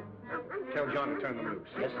 sir. Tell John to turn them loose.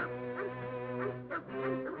 Yes, sir.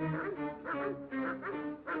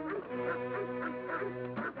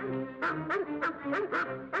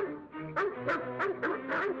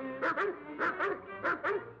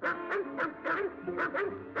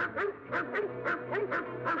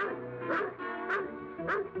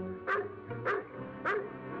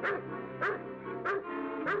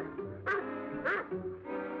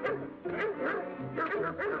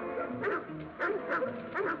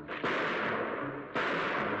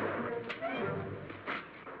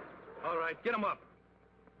 All right, get him up.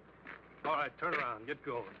 All right, turn around, get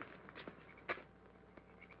going.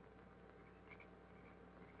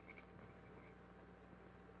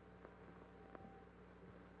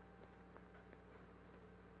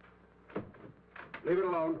 Leave it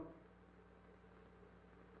alone.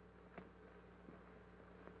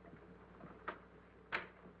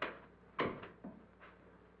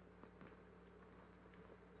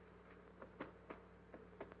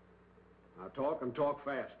 Now talk and talk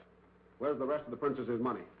fast. Where's the rest of the princess's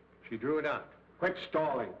money? She drew it out. Quit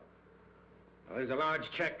stalling. Well, there's a large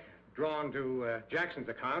check drawn to Jackson's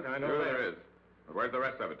account. I know Sure that. there is. But where's the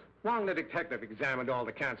rest of it? Wong, the detective, examined all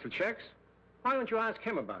the canceled checks. Why don't you ask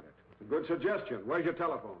him about it? It's a good suggestion. Where's your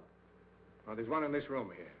telephone? Oh, there's one in this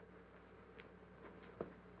room here.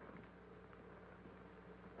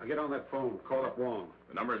 Now get on that phone. Call up Wong.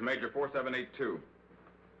 The number is Major 4782.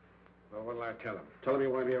 Well, what'll I tell him? Tell him you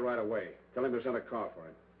want him here right away. Tell him to send a car for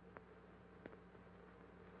him.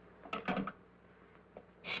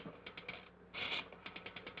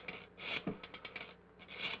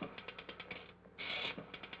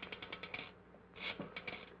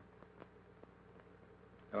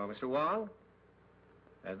 Oh, Mr. Wong?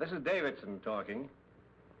 This is Davidson talking.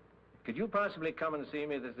 Could you possibly come and see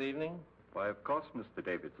me this evening? Why, of course, Mr.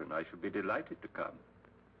 Davidson. I should be delighted to come.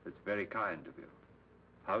 It's very kind of you.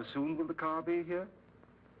 How soon will the car be here?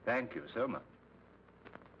 Thank you so much.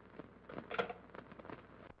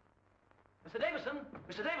 Mr. Davison!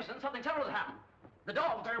 Mr. Davison, something terrible has happened. The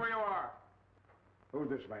dog, stay where you are. Who's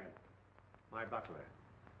this man? My butler.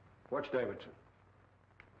 What's Davidson?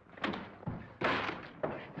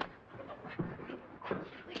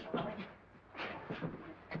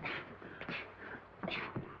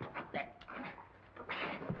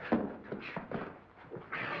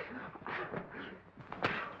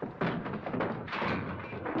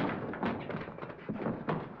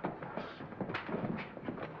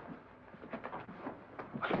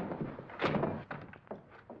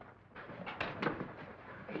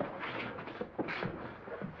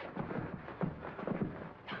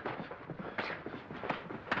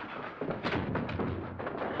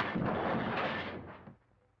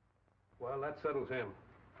 That settles him.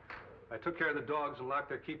 I took care of the dogs and locked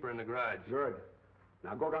their keeper in the garage. Good.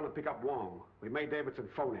 Now go down and pick up Wong. We made Davidson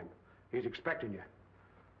phone him. He's expecting you.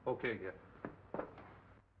 Okay, yeah.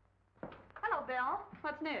 Hello, Bill.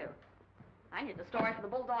 What's new? I need the story for the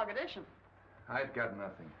Bulldog edition. I've got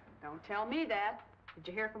nothing. Don't tell me that. Did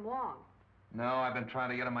you hear from Wong? No, I've been trying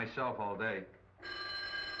to get him myself all day.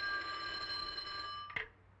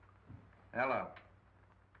 Hello.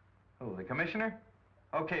 Who, the commissioner?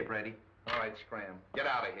 Okay, Brady. All right, scram. Get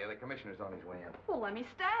out of here. The commissioner's on his way in. Well, let me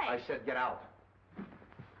stay. I said get out.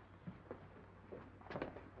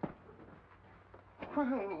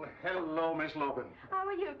 Well, hello, Miss Logan. How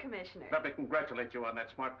are you, Commissioner? Let me congratulate you on that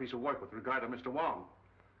smart piece of work with regard to Mr. Wong.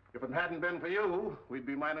 If it hadn't been for you, we'd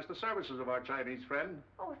be minus the services of our Chinese friend.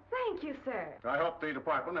 Oh, thank you, sir. I hope the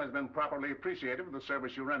department has been properly appreciative of the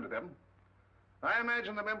service you render them. I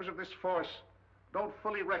imagine the members of this force don't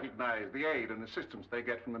fully recognize the aid and assistance they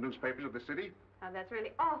get from the newspapers of the city. Oh, that's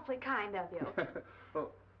really awfully kind of you.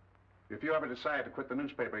 Well, if you ever decide to quit the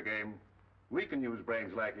newspaper game, we can use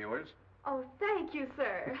brains like yours. Oh, thank you,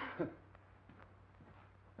 sir.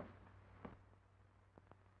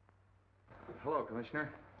 Hello, Commissioner.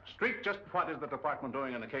 Street, just what is the department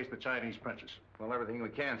doing in the case of the Chinese princess? Well, everything we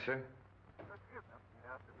can, sir.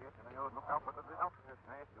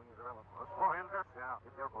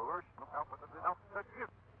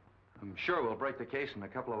 I'm sure we'll break the case in a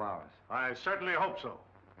couple of hours. I certainly hope so.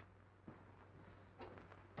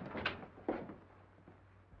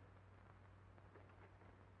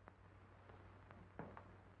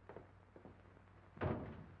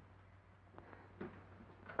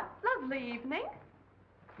 Lovely evening.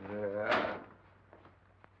 Yeah.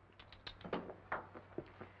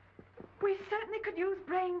 We certainly could use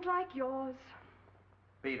brains like yours.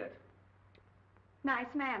 Beat it.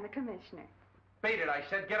 Nice man, the commissioner. Beat it, I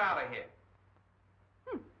said. Get out of here.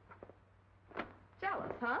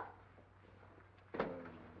 Jealous, huh?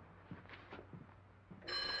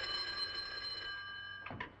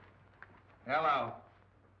 Hello.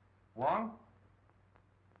 Wong?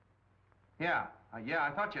 Yeah,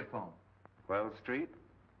 I thought you'd phone. Well, Street,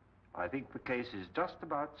 I think the case is just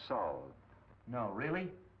about solved. No, really?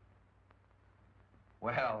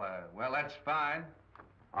 Well, that's fine.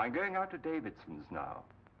 I'm going out to Davidson's now.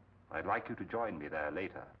 I'd like you to join me there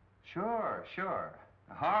later. Sure.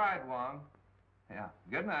 All right, Wong. Yeah,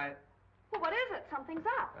 good night. Well, what is it? Something's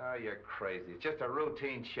up. Oh, you're crazy. It's just a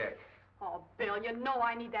routine check. Oh, Bill, you know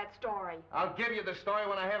I need that story. I'll give you the story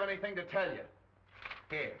when I have anything to tell you.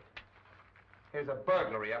 Here's a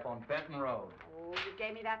burglary up on Benton Road. Oh, you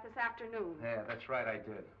gave me that this afternoon. Yeah, that's right, I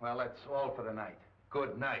did. Well, that's all for the night.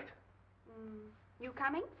 Good night. You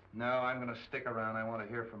coming? No, I'm going to stick around. I want to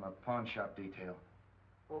hear from a pawn shop detail.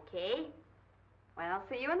 Okay. Well, I'll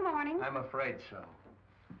see you in the morning. I'm afraid so.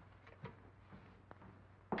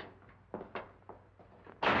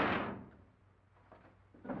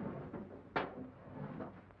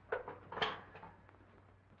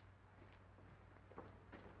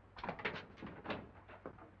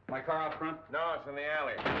 My car out front? No, it's in the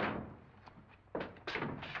alley.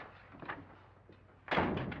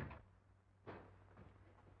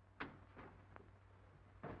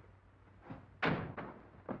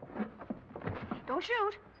 Don't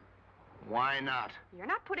shoot. Why not? You're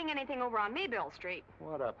not putting anything over on me, Bill Street.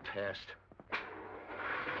 What a pest.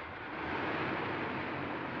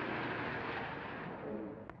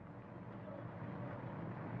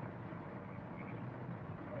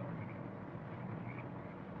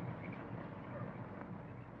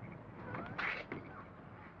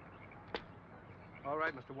 All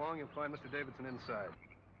right, Mr. Wong, you'll find Mr. Davidson inside.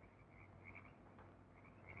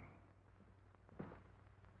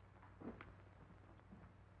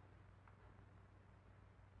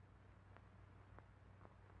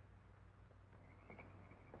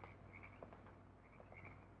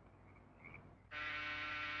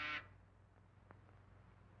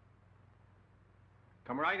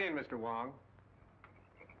 Come right in, Mr. Wong.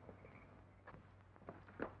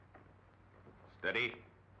 Steady.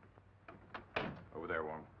 Over there,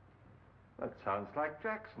 Wong. That sounds like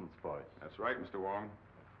Jackson's voice. That's right, Mr. Wong.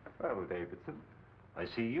 Well, Davidson, I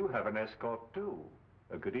see you have an escort, too.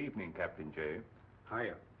 Good evening, Captain James.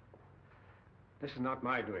 Hiya. This is not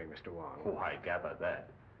my doing, Mr. Wong. Oh, I gather that.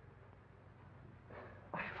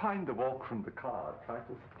 I find the walk from the car a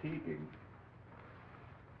trifle fatiguing.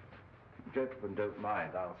 Gentlemen don't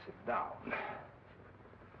mind, I'll sit down.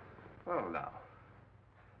 Well, now,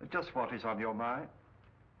 just what is on your mind?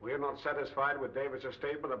 We're not satisfied with David's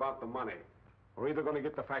statement about the money. We're either going to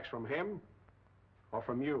get the facts from him or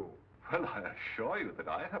from you. Well, I assure you that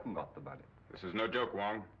I haven't got the money. This is no joke,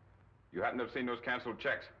 Wong. You happen to have seen those canceled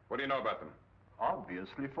checks. What do you know about them?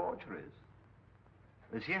 obviously forgeries.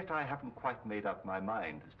 As yet, I haven't quite made up my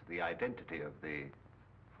mind as to the identity of the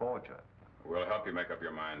forger. We'll help you make up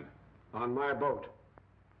your mind. On my boat.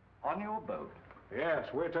 On your boat? Yes,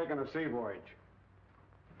 we're taking a sea voyage.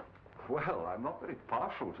 Well, I'm not very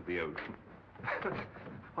partial to the ocean.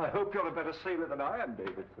 I hope you're a better sailor than I am,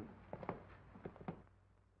 Davidson.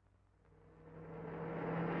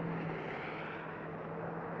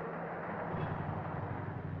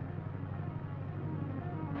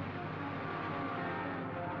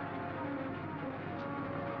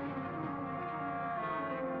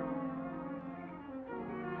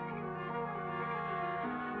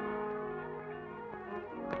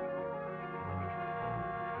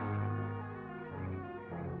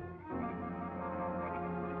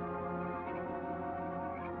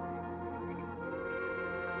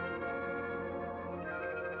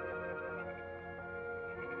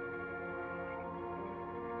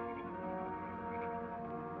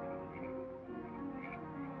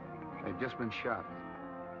 They've just been shot.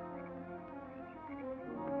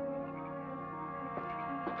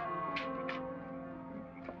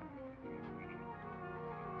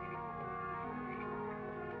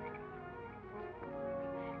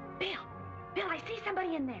 Bill, I see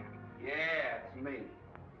somebody in there. Yeah, it's me.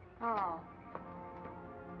 Oh.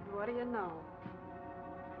 What do you know?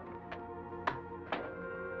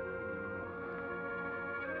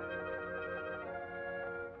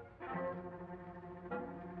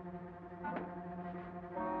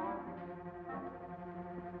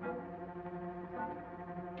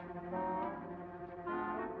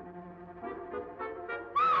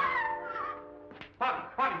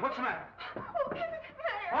 Bonnie, what's the matter? Oh, is it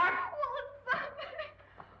there? What? Well, it's something.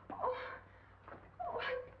 Oh.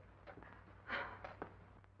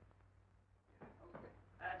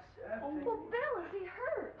 Oh, well, Bill, is he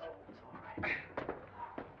hurt? Oh, it's all right.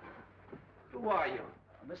 Who are you?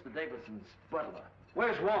 Mr. Davidson's butler.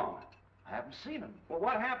 Where's Wong? I haven't seen him. Well,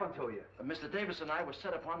 what happened to you? Mr. Davidson and I were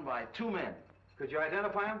set upon by two men. Could you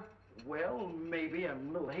identify him? Well, maybe. I'm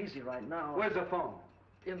a little hazy right now. Where's the phone?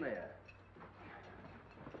 In there.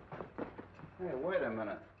 Hey, wait a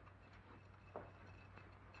minute.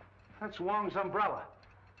 That's Wong's umbrella.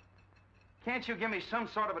 Can't you give me some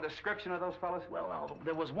sort of a description of those fellas? Well, now,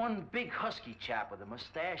 there was one big husky chap with a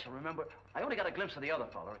mustache, I remember. I only got a glimpse of the other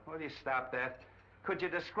fella. Will you stop that? Could you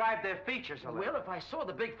describe their features a little? Well, if I saw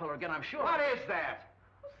the big fella again, I'm sure. What is that?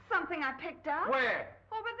 Something I picked up. Where?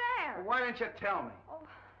 Over there. Well, why didn't you tell me? Oh.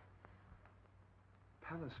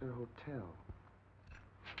 Palliser Hotel.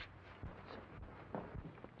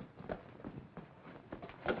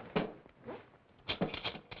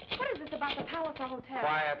 What is this about the Palliser Hotel?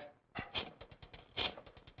 Quiet.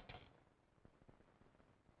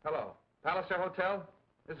 Hello. Palliser Hotel?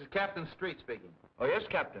 This is Captain Street speaking. Oh, yes,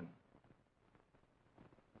 Captain.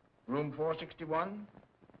 Room 461?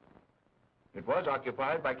 It was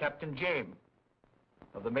occupied by Captain James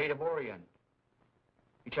of the Maid of Orient.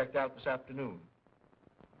 He checked out this afternoon.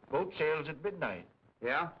 Boat sails at midnight.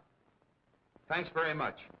 Yeah? Thanks very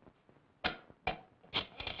much.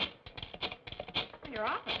 Your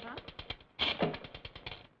office, huh?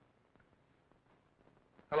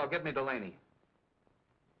 Hello, get me Delaney.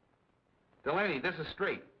 Delaney, this is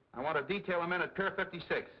Street. I want to detail him in at Pier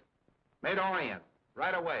 56. Maid Orient,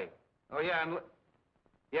 right away. Oh, yeah, and...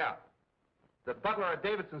 Yeah. The butler at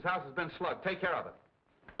Davidson's house has been slugged. Take care of it.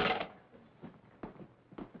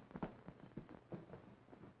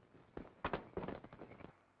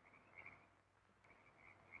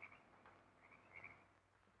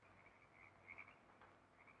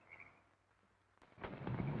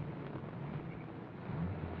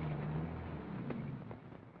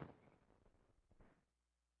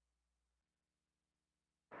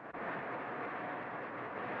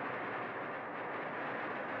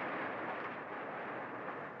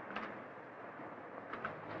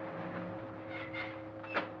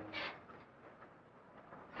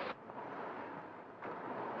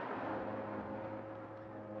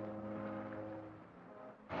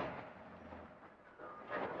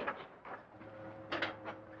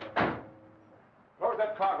 Close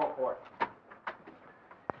that cargo port.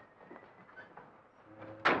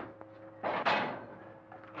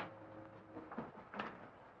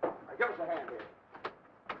 Now, give us a hand here.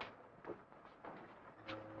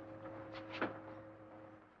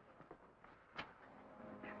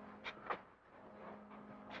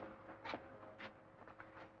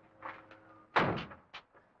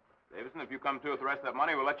 Davidson, if you come to with the rest of that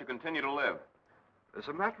money, we'll let you continue to live. As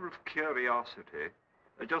a matter of curiosity,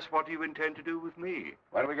 just what do you intend to do with me?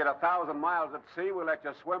 When we get 1,000 miles at sea, we'll let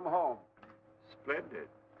you swim home. Splendid.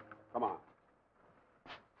 Come on.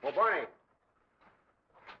 Oh, Barney,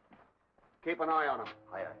 Keep an eye on him.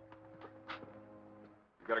 Aye, aye.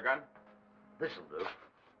 You got a gun? This'll do.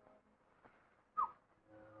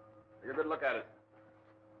 Take a good look at it.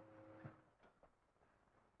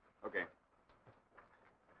 Okay.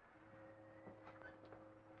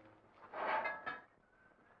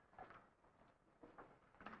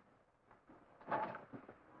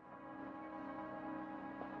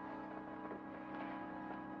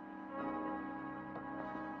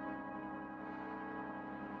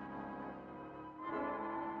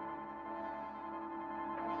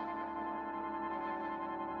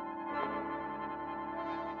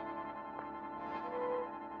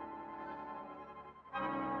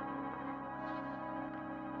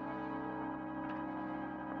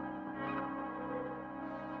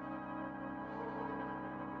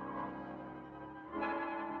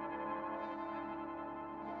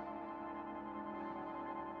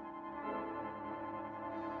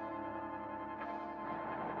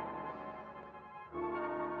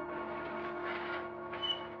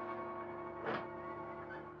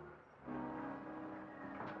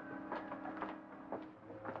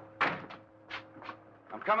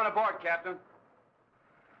 I'm coming aboard, Captain.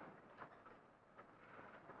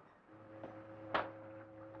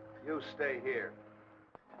 You stay here.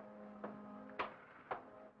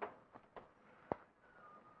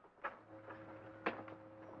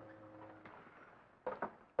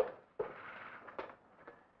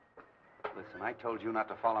 Listen, I told you not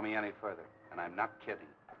to follow me any further, and I'm not kidding.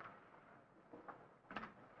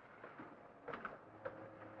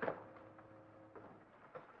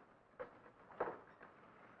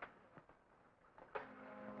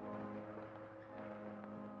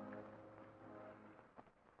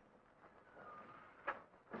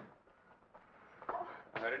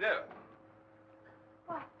 How'd do?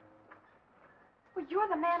 What? Well, you're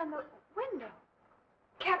the man in the window.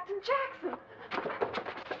 Captain Jackson.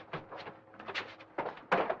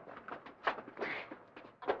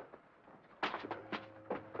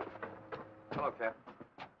 Hello, Captain.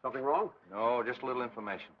 Something wrong? No, just a little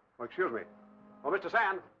information. Oh, excuse me. Oh, Mr.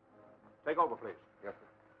 Sand, take over, please. Yes,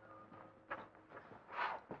 sir.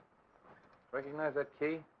 Recognize that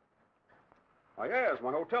key? Oh, yes,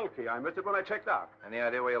 my hotel key. I missed it when I checked out. Any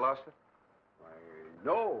idea where you lost it? Why,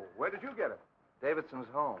 no. Where did you get it? Davidson's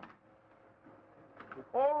home.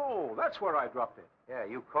 Oh, that's where I dropped it. Yeah,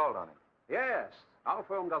 you called on him. Yes. Our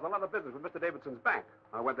firm does a lot of business with Mr. Davidson's bank.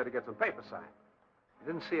 I went there to get some papers signed.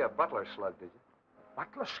 You didn't see a butler slug, did you?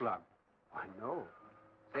 Butler slug? I know.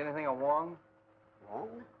 See anything of Wong? Wong?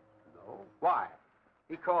 No. Why?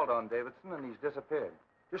 He called on Davidson, and he's disappeared.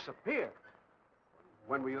 Disappeared?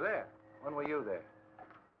 When were you there? When were you there?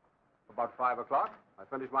 About 5 o'clock. I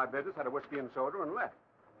finished my business, had a whiskey and soda, and left.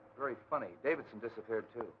 Very funny. Davidson disappeared,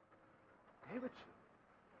 too. Davidson?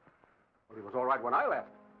 Well, he was all right when I left.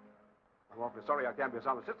 I'm awfully sorry I can't be of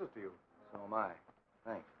some assistance to you. So am I.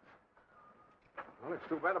 Thanks. Well, it's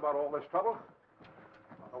too bad about all this trouble.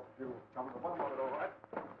 I hope you come to the bottom of it all right.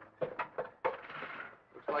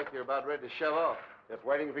 Looks like you're about ready to shove off. Just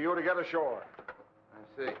waiting for you to get ashore.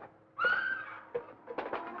 I see.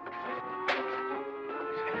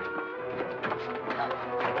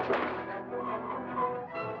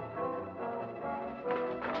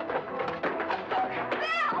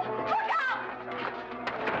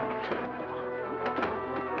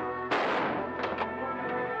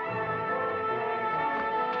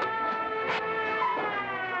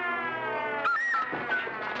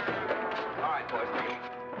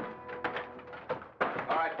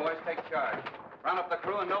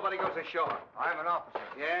 Ashore. I'm an officer.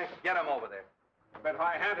 Yes, get him over there. A bit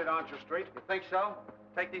high-handed, aren't you, Street? You think so?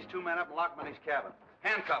 Take these two men up and lock them in his cabin.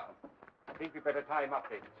 Handcuff them. I think we better tie him up,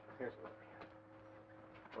 Davis. Here's the...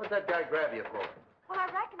 What'd that guy grab you for? Well, I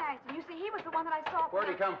recognized him. You see, he was the one that I saw... Where'd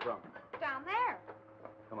he come from? Down there.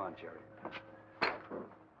 Come on, Jerry.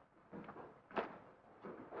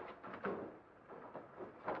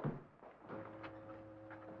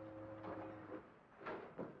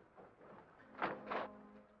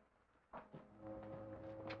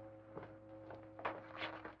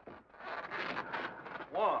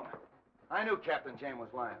 Wong, I knew Captain James was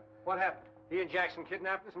lying. What happened? He and Jackson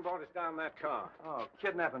kidnapped us and brought us down in that car. Oh,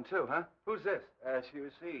 kidnapping too, huh? Who's this? As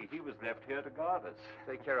you see, he was left here to guard us.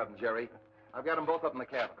 Take care of him, Jerry. I've got them both up in the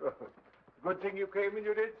cabin. Good. Good thing you came when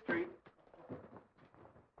you did, Street.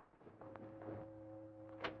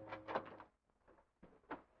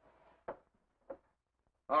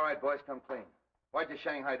 All right, boys, come clean. Why'd you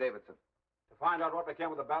Shanghai Davidson? To find out what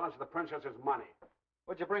became of the balance of the princess's money.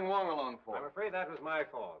 What'd you bring Wong along for? I'm afraid that was my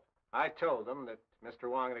fault. I told them that Mr.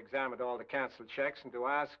 Wong had examined all the canceled checks and to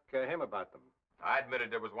ask him about them. I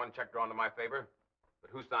admitted there was one check drawn to my favor, but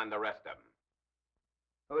who signed the rest of them?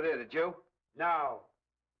 Who did it, you? No.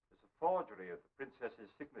 There's a forgery of the princess's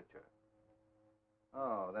signature.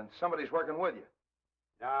 Oh, then somebody's working with you.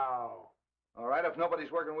 No. All right, if nobody's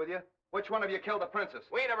working with you, which one of you killed the princess?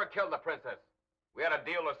 We never killed the princess. We had a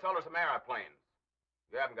deal to sell her some airplanes.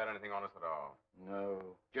 You haven't got anything on us at all. No,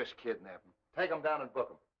 just kidnap them. Take them down and book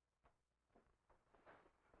them.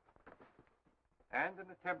 And an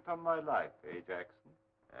attempt on my life, eh, Jackson?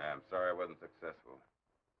 I'm sorry I wasn't successful.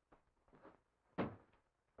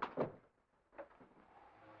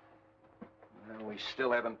 Well, we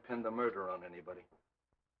still haven't pinned the murder on anybody.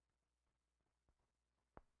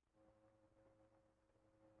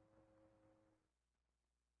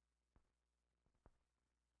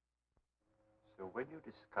 So when you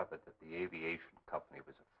discovered that the aviation company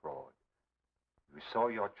was a fraud, you saw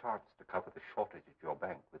your chance to cover the shortage at your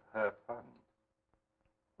bank with her funds.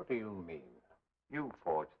 What do you mean? You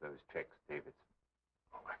forged those checks, Davidson.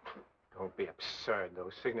 Don't be absurd.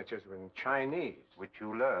 Those signatures were in Chinese. Which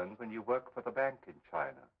you learned when you worked for the bank in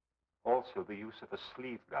China. Also the use of a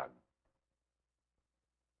sleeve gun.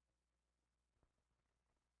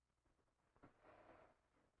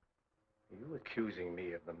 Are you accusing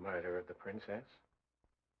me of the murder of the princess?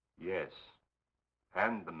 Yes.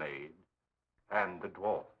 And the maid. And the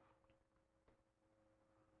dwarf.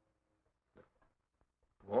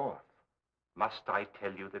 Dwarf? Must I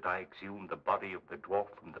tell you that I exhumed the body of the dwarf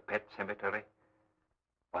from the pet cemetery?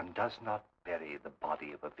 One does not bury the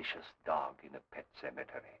body of a vicious dog in a pet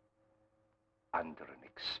cemetery under an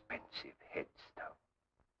expensive headstone.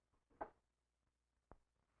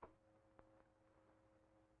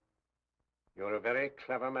 You're a very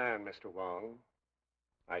clever man, Mr. Wong.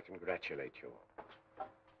 I congratulate you.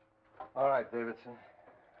 All right, Davidson.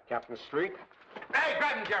 Captain Street? Hey,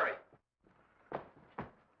 grab him, Jerry!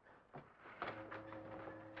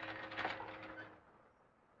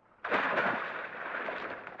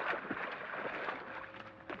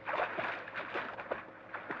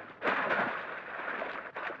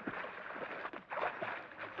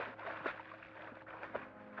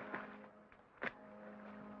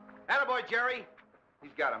 Attaboy, Jerry.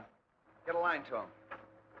 He's got him. Get a line to him.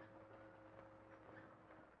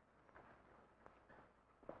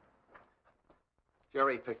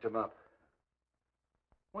 Jerry picked him up.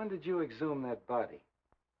 When did you exhume that body?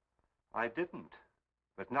 I didn't.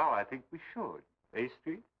 But now I think we should. Eh,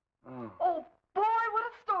 Street? Oh. Oh, boy, what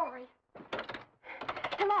a story.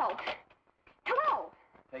 Hello. Hello.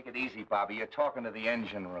 Take it easy, Bobby. You're talking to the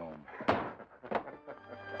engine room.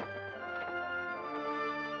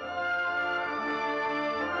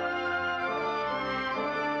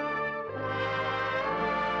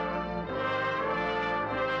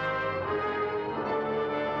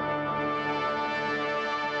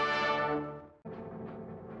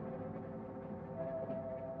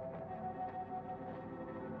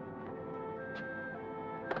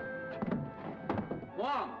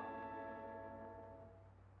 Wong!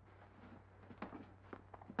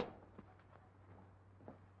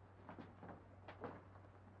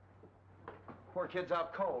 Poor kid's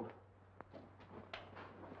out cold.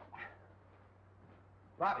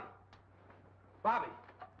 Bobby. Bobby.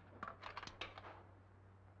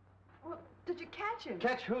 Well, did you catch him?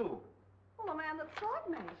 Catch who? Well, the man that slugged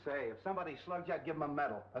me. Say, if somebody slugged you, I'd give him a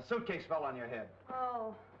medal. A suitcase fell on your head.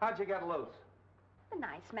 Oh. How'd you get loose? The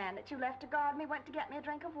nice man that you left to guard me went to get me a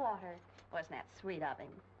drink of water. Wasn't that sweet of him?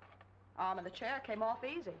 Arm of the chair came off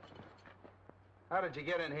easy. How did you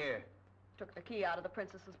get in here? Took the key out of the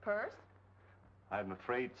princess's purse. I'm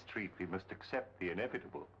afraid, Street, we must accept the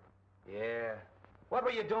inevitable. Yeah. What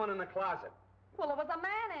were you doing in the closet? Well, there was a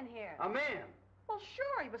man in here. A man? Well,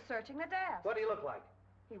 sure, he was searching the desk. What did he look like?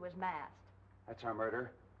 He was masked. That's our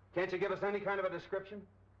murder. Can't you give us any kind of a description?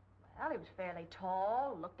 Well, he was fairly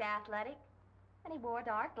tall, looked athletic, and he wore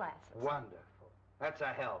dark glasses. Wonderful. That's a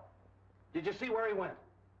help. Did you see where he went?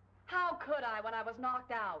 How could I when I was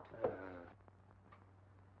knocked out?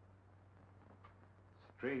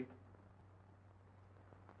 Street.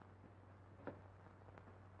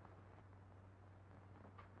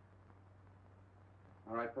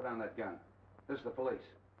 All right, put down that gun. This is the police.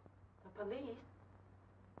 The police?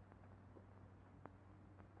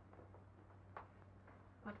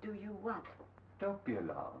 What do you want? Don't be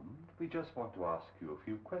alarmed. We just want to ask you a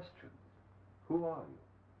few questions. Who are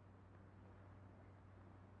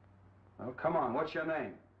you? Oh, come on. What's your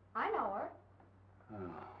name? I know her.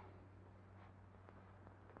 Oh.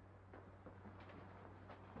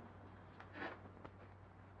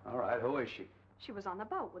 All right, who is she? She was on the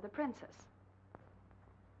boat with the princess.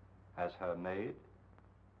 As her maid?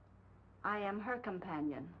 I am her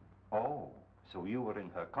companion. Oh, so you were in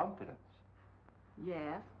her confidence.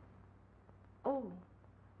 Yes. Oh,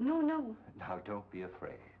 No, no. Now, don't be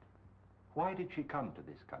afraid. Why did she come to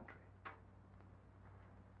this country?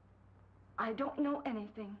 I don't know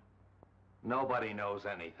anything. Nobody knows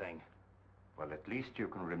anything. Well, at least you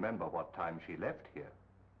can remember what time she left here.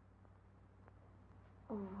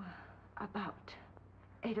 Oh, about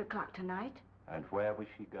 8 o'clock tonight. And where was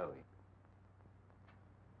she going?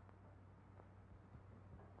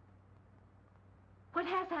 What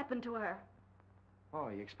has happened to her? Oh,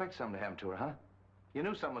 you expect something to happen to her, huh? You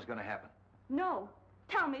knew something was going to happen. No.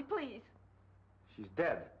 Tell me, please. She's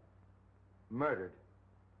dead. Murdered.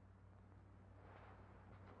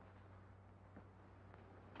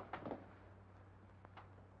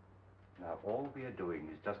 Now, all we are doing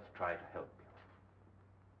is just to try to help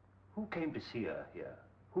you. Who came to see her here?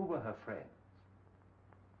 Who were her friends?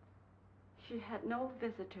 She had no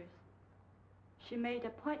visitors. She made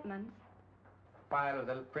appointments. File of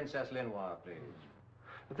the Princess Lenoir, please.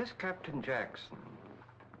 This Captain Jackson,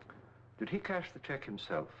 did he cash the check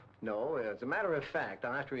himself? No, as a matter of fact,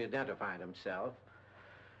 after he identified himself,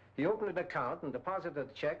 he opened an account and deposited the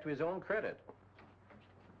check to his own credit.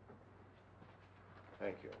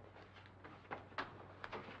 Thank you.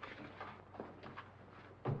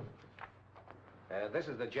 This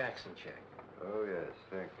is the Jackson check. Oh, yes,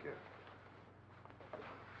 thank you.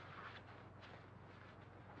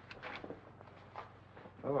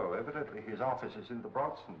 Oh, evidently his office is in the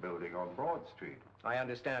Bronson building on Broad Street. I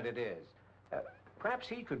understand it is. Perhaps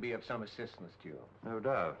he could be of some assistance to you. No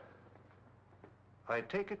doubt. I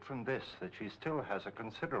take it from this that she still has a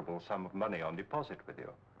considerable sum of money on deposit with you.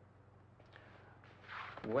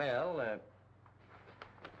 Well,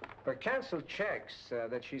 her canceled checks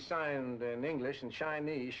that she signed in English and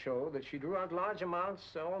Chinese show that she drew out large amounts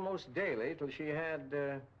almost daily till she had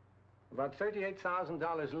about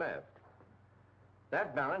 $38,000 left.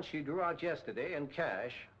 That balance she drew out yesterday in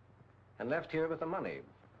cash and left here with the money.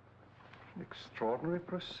 Extraordinary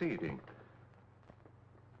proceeding.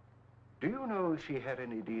 Do you know if she had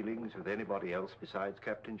any dealings with anybody else besides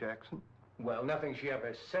Captain Jackson? Well, nothing she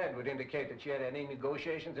ever said would indicate that she had any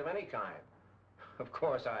negotiations of any kind. Of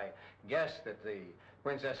course, I guessed that the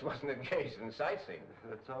princess wasn't engaged in sightseeing.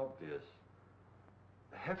 That's obvious.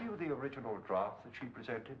 Have you the original draft that she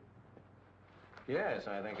presented? Yes,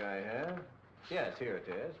 I think I have. Yes, here it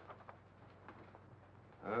is.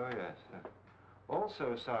 Oh, yes.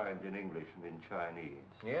 Also signed in English and in Chinese.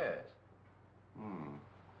 Yes.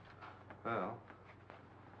 Well,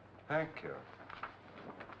 thank you.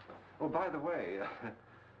 Oh, by the way,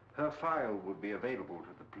 her file would be available to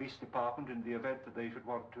the police department in the event that they should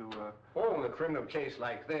want to, Oh, in a criminal case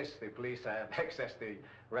like this, the police have access to the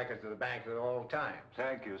records of the bank at all times.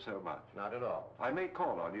 Thank you so much. Not at all. I may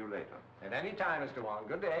call on you later. At any time, Mr. Wong.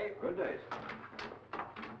 Good day. Good day.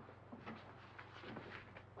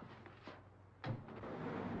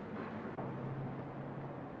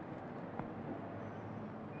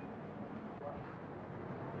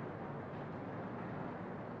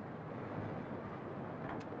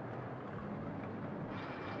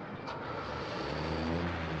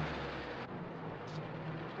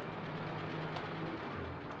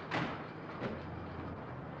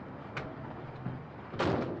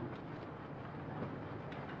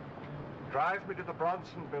 Drive me to the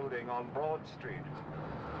Bronson building on Broad Street.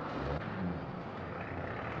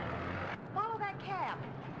 Follow that cab.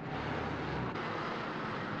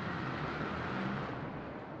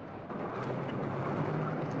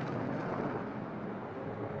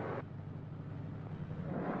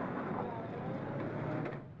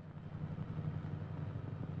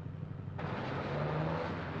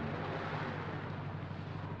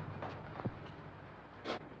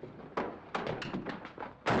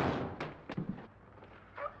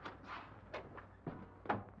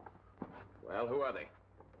 Well, who are they?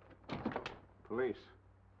 Police.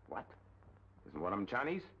 What? Isn't one of them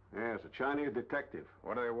Chinese? Yes, a Chinese detective.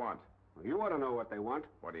 What do they want? Well, you ought to know what they want.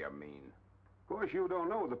 What do you mean? Of course, you don't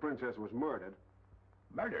know the princess was murdered.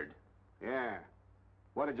 Murdered? Yeah.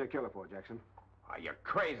 What did you kill her for, Jackson? Are you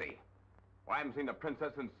crazy? Well, I haven't seen the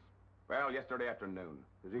princess since, well, yesterday afternoon.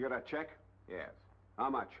 Did you get a check? Yes. How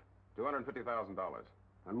much? $250,000.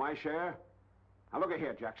 And my share? Now, look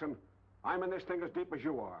here, Jackson. I'm in this thing as deep as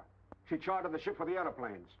you are. She chartered the ship for the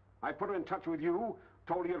airplanes. I put her in touch with you,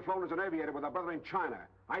 told her you'd flown as an aviator with her brother in China.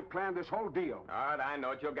 I planned this whole deal. All right, I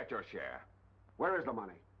know it. You'll get your share. Where is the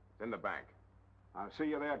money? It's in the bank. I'll see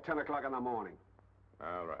you there at 10 o'clock in the morning.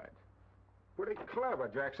 All right. Pretty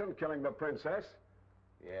clever, Jackson, killing the princess.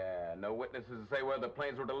 Yeah, no witnesses to say where the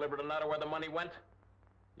planes were delivered or not or where the money went?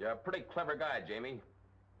 You're a pretty clever guy, Jamie.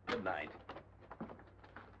 Good night.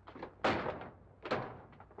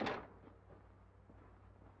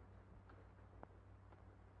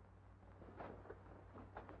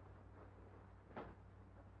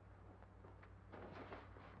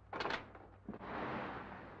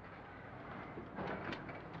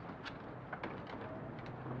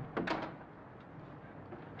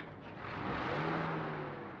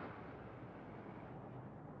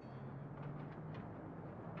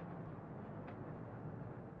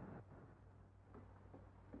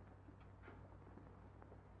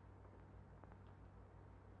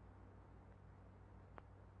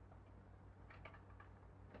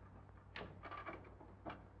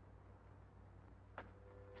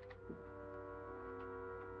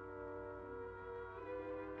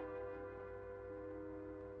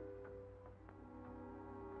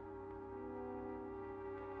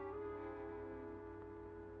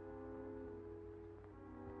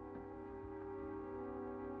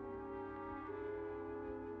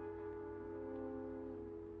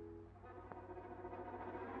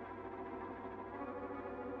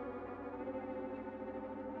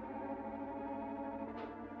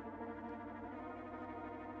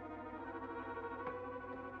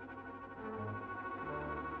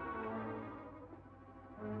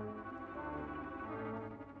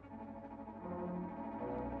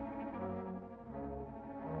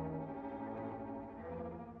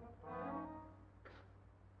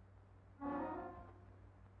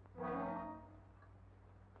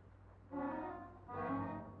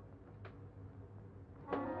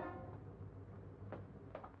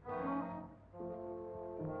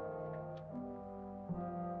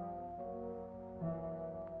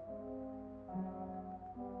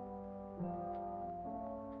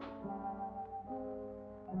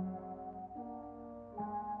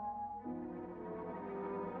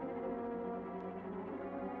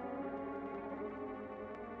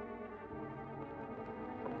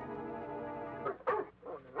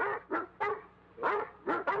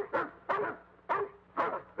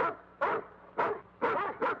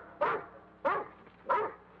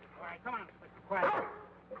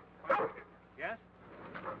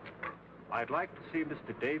 I'd like to see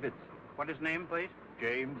Mr. Davidson. What is his name, please?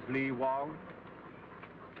 James Lee Wong.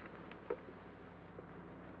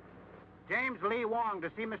 James Lee Wong to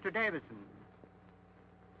see Mr. Davidson.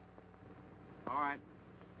 All right.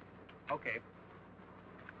 Okay.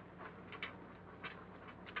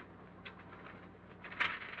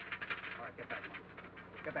 All right, get back.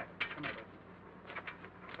 Get back. Come here, bud.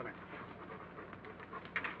 Come here.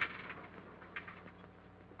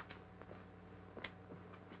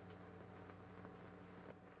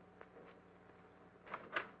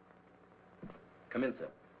 Come in, sir.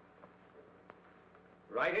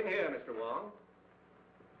 Right in here, Mr. Wong.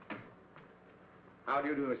 How do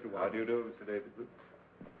you do, Mr. Wong? How do you do, Mr. Davidson?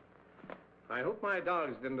 I hope my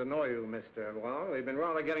dogs didn't annoy you, Mr. Wong. They've been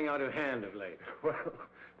rather getting out of hand of late. Well,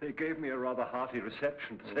 they gave me a rather hearty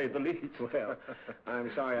reception, to say the least. Well,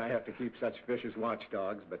 I'm sorry I have to keep such vicious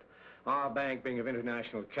watchdogs, but our bank being of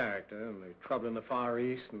international character and the trouble in the Far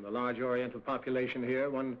East and the large Oriental population here,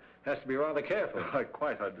 one has to be rather careful. I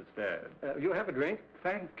quite understand. You have a drink?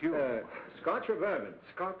 Thank you. Scotch or bourbon?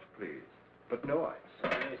 Scotch, please, but no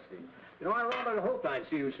ice. I see. You know, I rather hoped I'd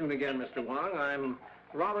see you soon again, Mr. Wong. I'm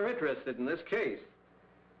rather interested in this case.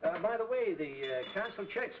 By the way, the canceled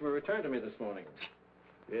checks were returned to me this morning.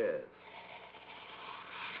 Yes.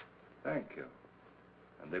 Thank you.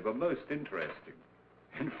 And they were most interesting.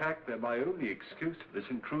 In fact, they're my only excuse for this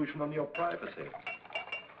intrusion on your privacy.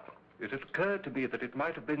 It had occurred to me that it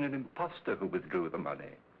might have been an impostor who withdrew the money,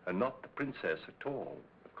 and not the princess at all.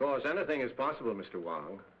 Of course, anything is possible, Mr.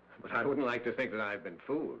 Wong. But I wouldn't like to think that I've been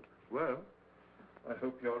fooled. Well, I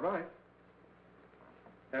hope you're right.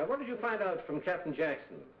 What did you find out from Captain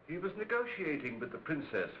Jackson? He was negotiating with the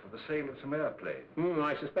princess for the sale of some airplanes.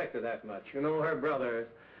 I suspected that much. You know, her brother's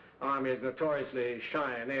army is notoriously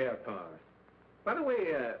shy in air power. By the way,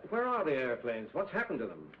 where are the airplanes? What's happened to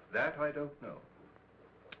them? That I don't know.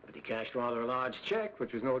 But he cashed rather a large check,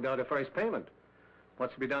 which was no doubt a first payment.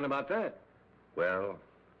 What's to be done about that? Well,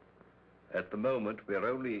 at the moment, we're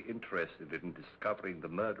only interested in discovering the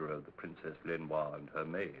murderer of the Princess Lenoir and her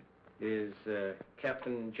maid. Is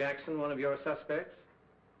Captain Jackson one of your suspects?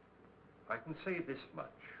 I can say this much.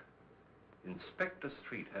 Inspector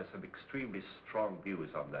Street has some extremely strong views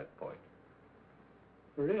on that point.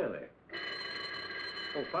 Really?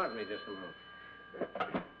 Oh, pardon me just a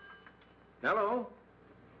moment. Hello?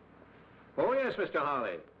 Oh, yes, Mr.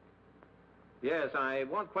 Holly. Yes, I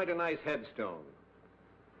want quite a nice headstone.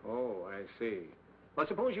 Oh, I see. Well,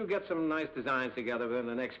 suppose you get some nice designs together within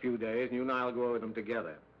the next few days, and you and I'll go over them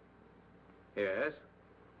together. Yes?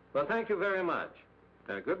 Well, thank you very much.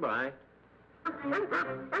 Goodbye.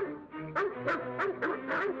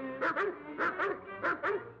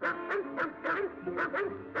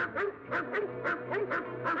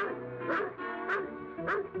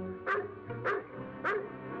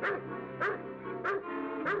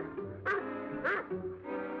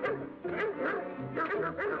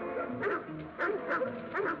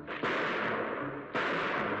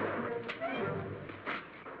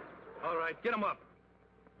 All right, get him up.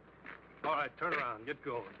 All right, turn around, get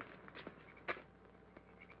going.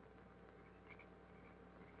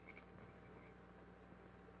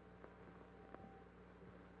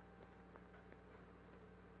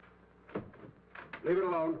 Leave it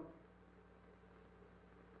alone.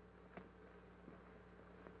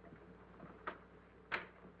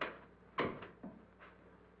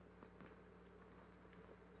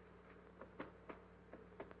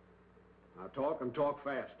 Now talk and talk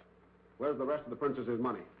fast. Where's the rest of the princess's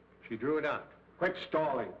money? She drew it out. Quit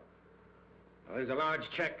stalling. Well, there's a large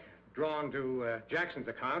check drawn to Jackson's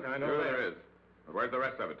account. I know Sure that. there is. But where's the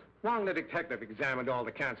rest of it? Wong, the detective, examined all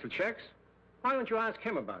the canceled checks. Why don't you ask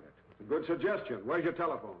him about it? It's a good suggestion. Where's your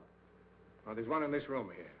telephone? Well, there's one in this room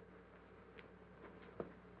here.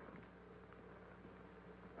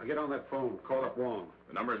 Now get on that phone. Call up Wong.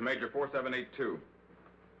 The number is Major 4782.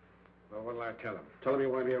 Well, what'll I tell him? Tell him you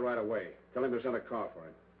want here right away. Tell him to send a car for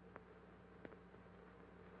him.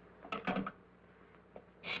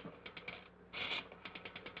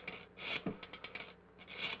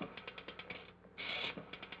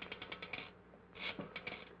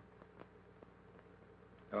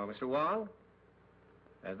 Oh, Mr. Wong?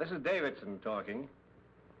 This is Davidson talking.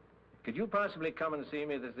 Could you possibly come and see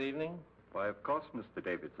me this evening? Why, of course, Mr.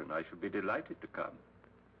 Davidson. I should be delighted to come.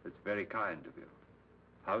 It's very kind of you.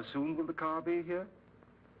 How soon will the car be here?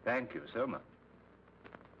 Thank you so much.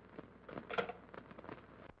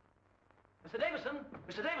 Mr. Davison!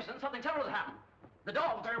 Mr. Davison, something terrible has happened. The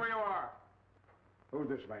dog, stay where you are. Who's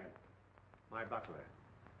this man? My butler.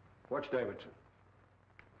 Watch Davidson.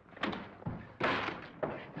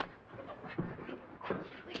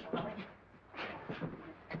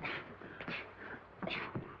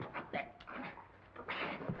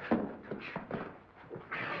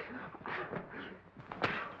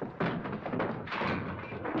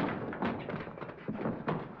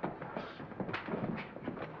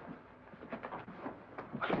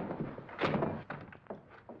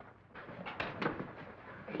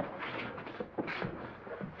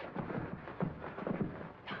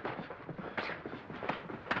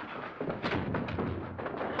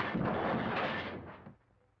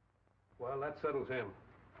 that settles him.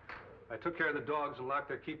 I took care of the dogs and locked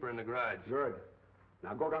their keeper in the garage. Good.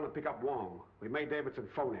 Now go down and pick up Wong. We made Davidson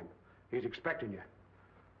phone him. He's expecting you.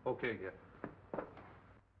 Okay, yeah.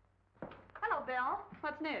 Hello, Bill.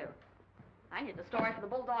 What's new? I need the story for the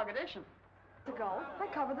Bulldog edition. To go, I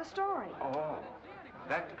cover the story. Oh,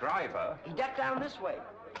 that driver? He ducked down this way.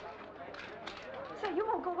 Say, you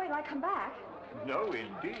won't go away till I come back. No,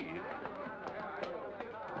 indeed.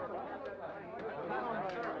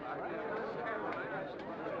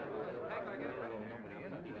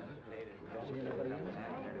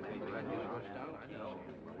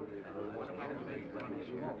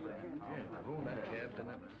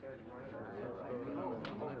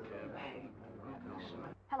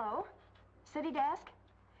 Hello? City desk?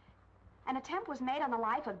 An attempt was made on the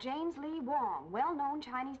life of James Lee Wong, well-known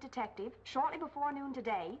Chinese detective, shortly before noon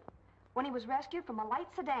today, when he was rescued from a light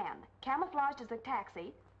sedan, camouflaged as a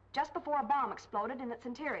taxi, just before a bomb exploded in its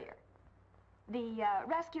interior. The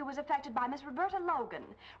rescue was effected by Miss Roberta Logan,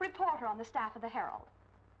 reporter on the staff of the Herald.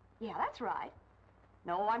 Yeah, that's right.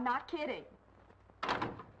 No, I'm not kidding.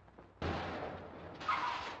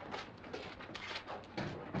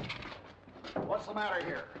 What's the matter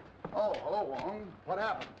here? Oh, hello, Wong. What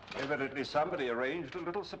happened? Evidently somebody arranged a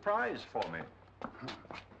little surprise for me.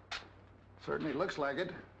 Certainly looks like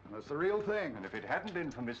it. That's the real thing. And if it hadn't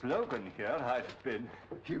been for Miss Logan here, I'd have been...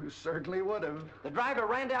 You certainly would have. The driver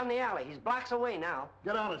ran down the alley. He's blocks away now.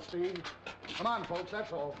 Get on it, Steve. Come on, folks,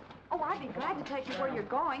 that's all. Oh, I'd be glad to take you where you're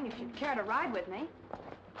going if you'd care to ride with me.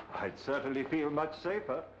 I'd certainly feel much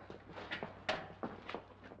safer.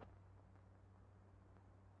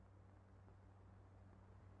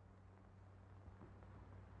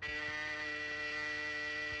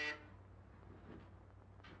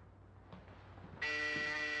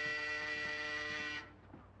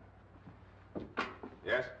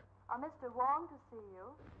 Yes? Mr. Wong to see you.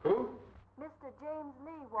 Who? Mr. James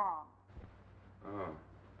Lee Wong. Oh.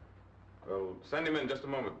 Well, send him in just a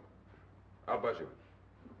moment. I'll buzz you.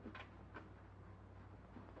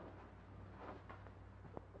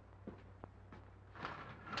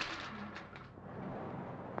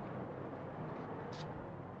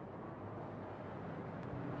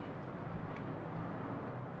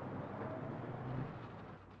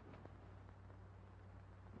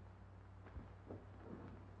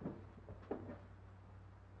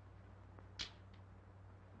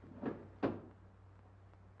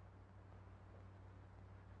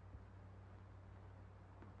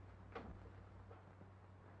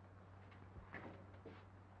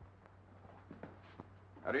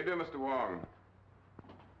 How do you do, Mr. Wong?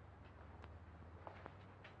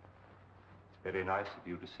 Very nice of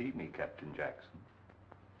you to see me, Captain Jackson.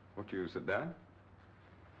 Won't you sit down?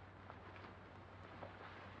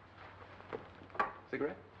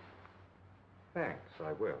 Cigarette? Thanks,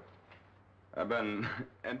 I will. I've been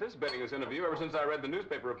anticipating this interview ever since I read the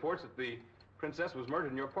newspaper reports that the princess was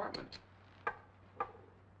murdered in your apartment.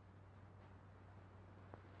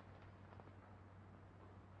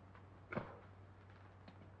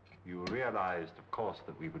 You realized, of course,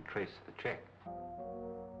 that we would trace the check.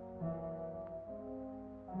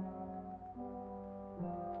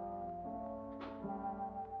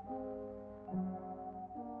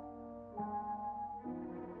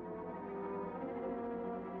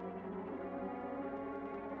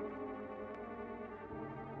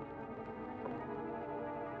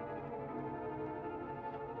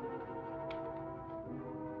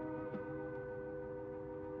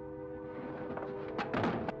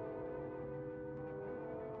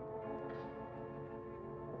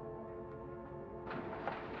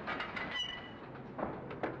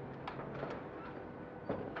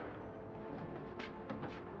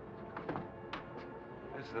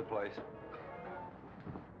 This is the place.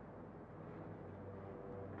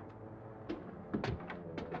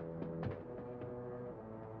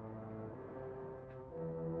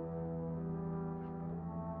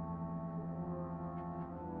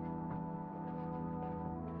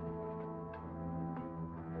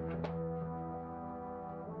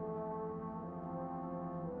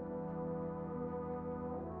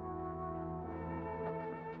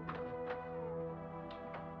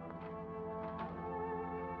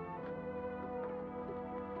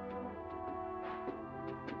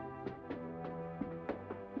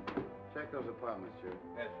 Check those apartments, Jude.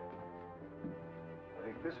 Yes. I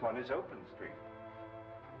think this one is Open Street.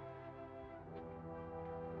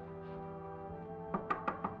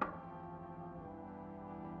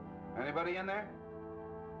 Anybody in there?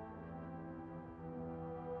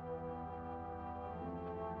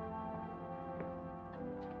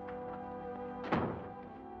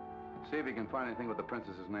 See if you can find anything with the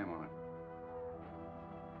princess's name on it.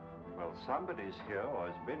 Well, somebody's here or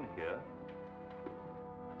has been here.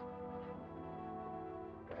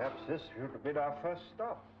 Perhaps this should have been our first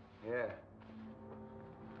stop. Yeah.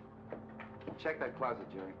 Check that closet,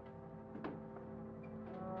 Jerry.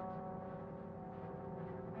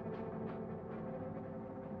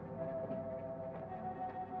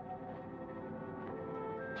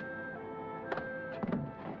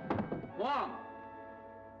 Wong!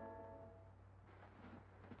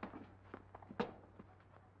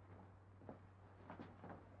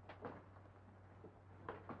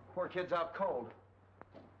 Poor kid's out cold.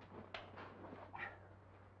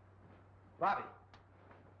 Bobby!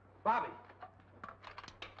 Bobby!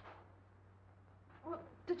 Well,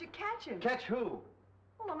 did you catch him? Catch who?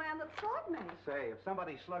 Well, the man that slugged me. Say, if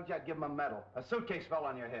somebody slugged you, I'd give him a medal. A suitcase fell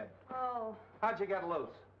on your head. Oh, How'd you get loose?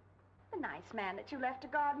 The nice man that you left to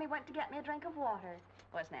guard me went to get me a drink of water.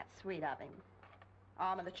 Wasn't that sweet of him?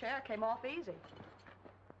 Arm of the chair came off easy.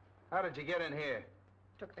 How did you get in here?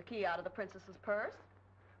 Took the key out of the princess's purse.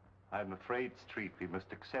 I'm afraid, Street, we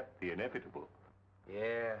must accept the inevitable.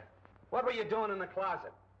 Yeah. What were you doing in the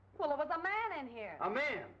closet? Well, there was a man in here. A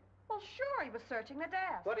man? Well, sure, he was searching the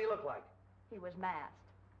desk. What did he look like? He was masked.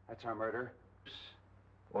 That's our murder.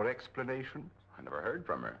 Or explanation? I never heard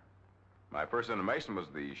from her. My first intimation was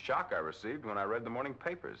the shock I received when I read the morning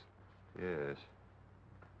papers. Yes.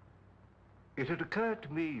 It had occurred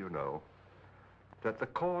to me, you know, that the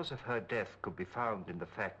cause of her death could be found in the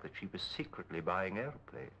fact that she was secretly buying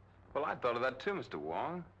airplanes. Well, I thought of that too, Mr.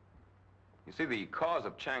 Wong. You see, the cause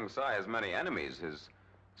of Chiang Sai has many enemies. His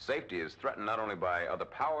safety is threatened not only by other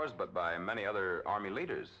powers, but by many other army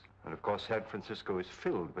leaders. And of course, San Francisco is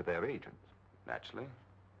filled with their agents. Naturally.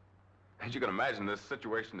 As you can imagine, this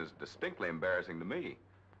situation is distinctly embarrassing to me.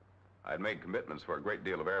 I had made commitments for a great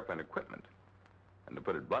deal of airplane equipment. And to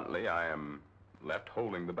put it bluntly, I am left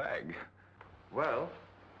holding the bag. Well,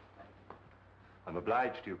 I'm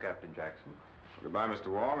obliged to you, Captain Jackson. Goodbye, Mr.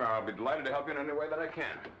 Wong. I'll be delighted to help you in any way that I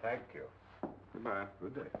can. Thank you. Goodbye.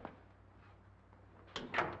 Good day.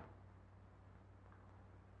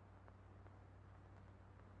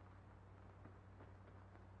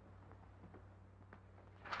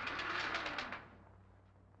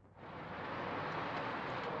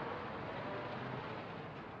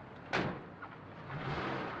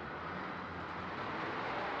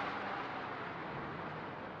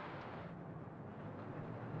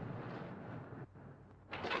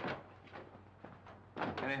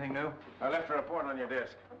 Anything new? I left a report on your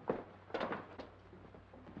desk.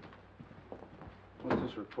 What's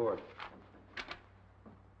this report?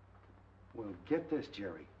 Well, get this,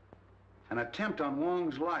 Jerry. An attempt on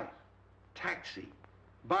Wong's life. Taxi.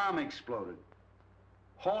 Bomb exploded.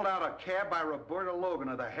 Hauled out a cab by Roberta Logan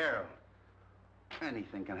of the Herald.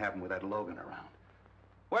 Anything can happen with that Logan around.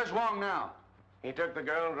 Where's Wong now? He took the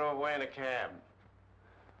girl and drove away in a cab.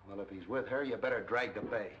 Well, if he's with her, you better drag the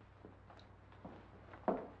bay.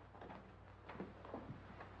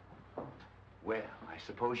 Well, I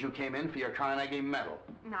suppose you came in for your Carnegie Medal.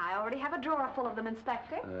 I already have a drawer full of them,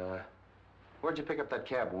 Inspector. Where'd you pick up that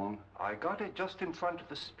cab, Wong? I got it just in front of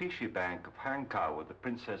the Specie Bank of Hankow, where the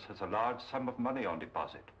princess has a large sum of money on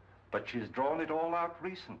deposit. But she's drawn it all out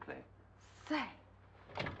recently. Say.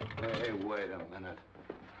 Hey, wait a minute.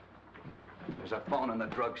 There's a phone in the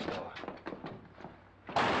drugstore.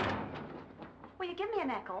 Will you give me a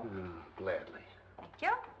nickel? Gladly. Thank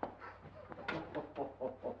you.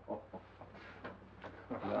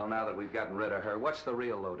 Well, now that we've gotten rid of her, what's the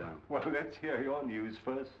real lowdown? Well, let's hear your news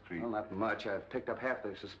first, Street. Well, not much. I've picked up half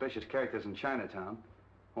the suspicious characters in Chinatown.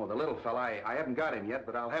 Oh, the little fella, I haven't got him yet,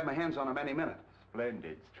 but I'll have my hands on him any minute.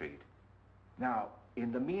 Splendid, Street. Now,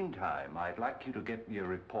 in the meantime, I'd like you to get me a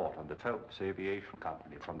report on the Phelps Aviation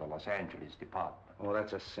Company from the Los Angeles department. Oh,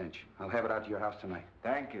 that's a cinch. I'll have it out to your house tonight.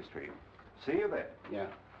 Thank you, Street. See you then. Yeah.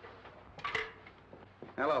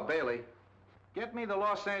 Hello, Bailey. Get me the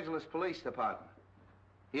Los Angeles Police Department.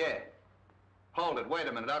 Yeah. Hold it. Wait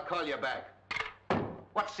a minute. I'll call you back.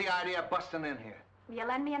 What's the idea of busting in here? Will you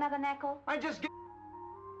lend me another nickel? I just...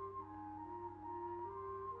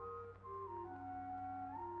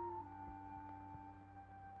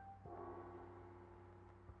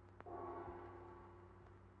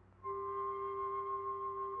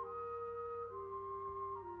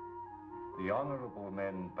 The honorable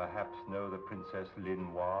men perhaps know the Princess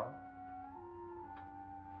Linois.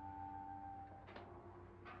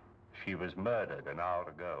 She was murdered an hour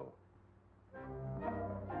ago.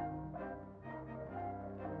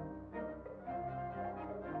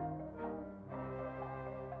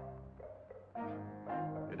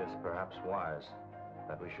 It is perhaps wise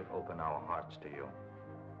that we should open our hearts to you.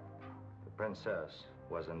 The princess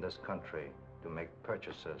was in this country to make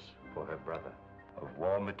purchases for her brother. Of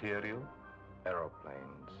war material?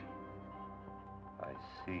 Aeroplanes. I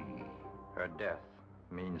see. Her death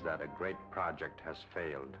means that a great project has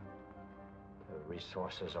failed. The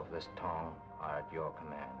resources of this town are at your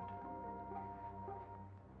command.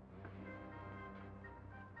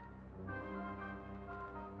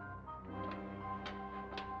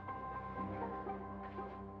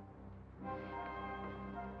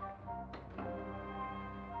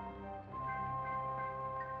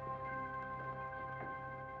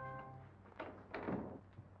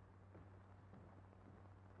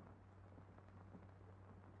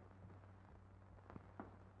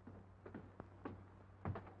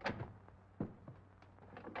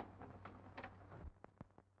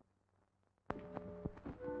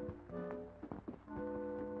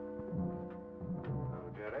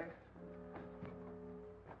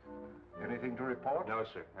 Anything to report? No,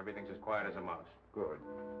 sir. Everything's as quiet as a mouse. Good.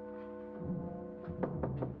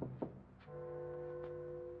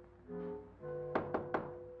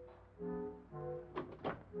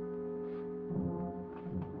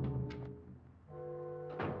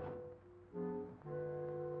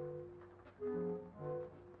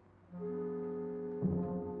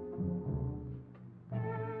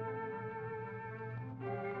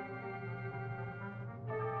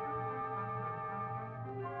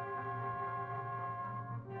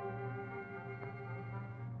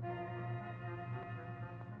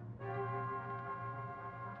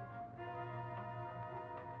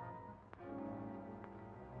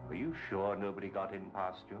 Are you sure nobody got in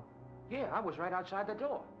past you? Yeah, I was right outside the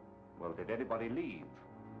door. Well, did anybody leave?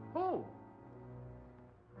 Who?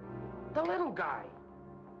 The little guy.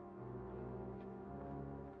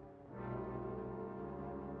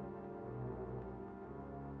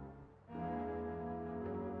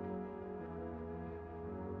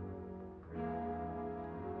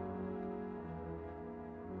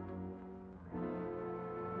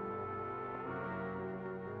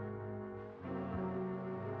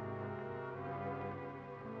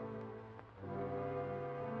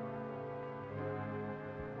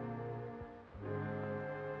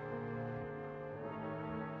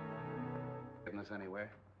 Anywhere.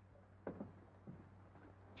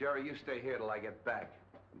 Jerry, you stay here till I get back.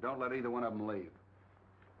 Don't let either one of them leave.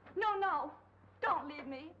 No. Don't leave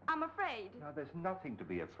me. I'm afraid. Now, there's nothing to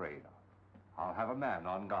be afraid of. I'll have a man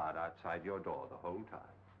on guard outside your door the whole time.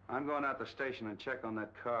 I'm going out the station and check on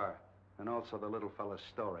that car, and also the little fella's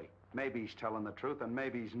story. Maybe he's telling the truth, and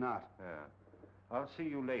maybe he's not. Yeah. I'll see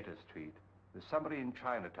you later, Street. There's somebody in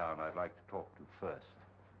Chinatown I'd like to talk to first.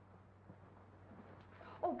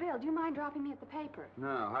 Oh, Bill, do you mind dropping me at the paper?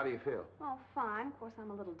 No, how do you feel? Oh, fine. Of course,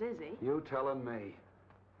 I'm a little dizzy. You telling me.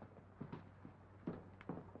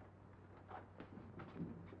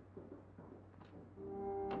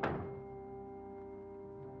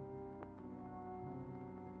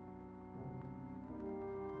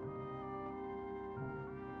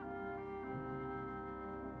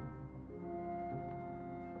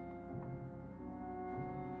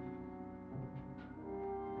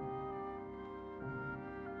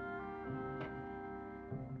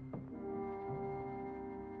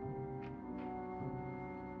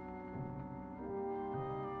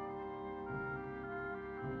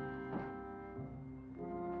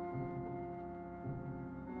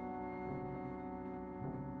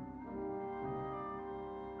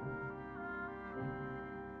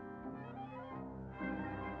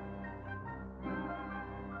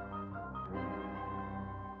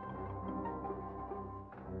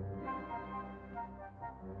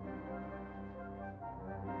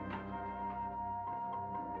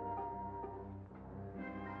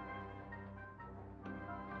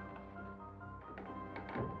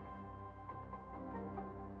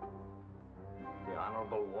 The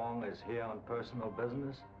Honorable Wong is here on personal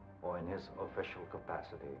business or in his official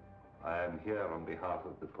capacity? I am here on behalf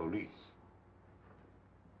of the police.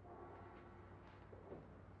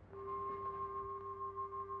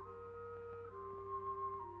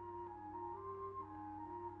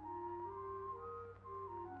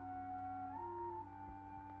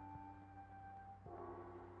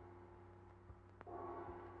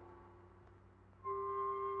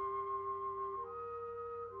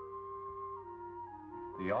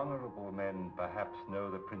 The honorable men perhaps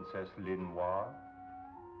know the Princess Linois?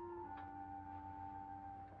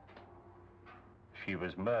 She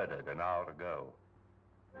was murdered an hour ago.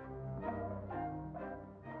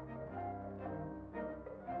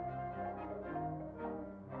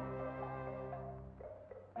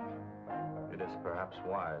 It is perhaps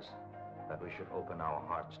wise that we should open our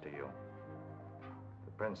hearts to you.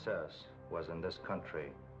 The princess was in this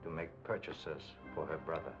country to make purchases for her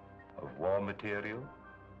brother. Of war material?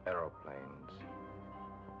 Aeroplanes.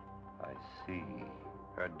 I see.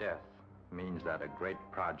 Her death means that a great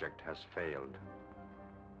project has failed.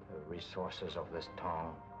 The resources of this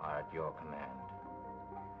town are at your command.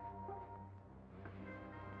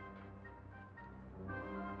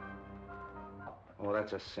 Oh,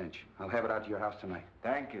 that's a cinch. I'll have it out to your house tonight.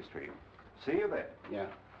 Thank you, Street. See you then. Yeah.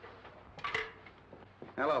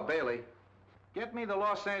 Hello, Bailey. Get me the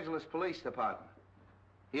Los Angeles Police Department.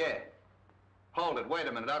 Yeah. Hold it. Wait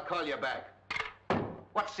a minute. I'll call you back.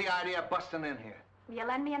 What's the idea of busting in here? Will you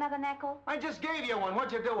lend me another nickel? I just gave you one.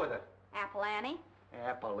 What'd you do with it? Apple Annie?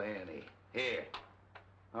 Apple Annie. Here.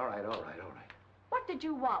 All right, all right, all right. What did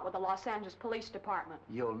you want with the Los Angeles Police Department?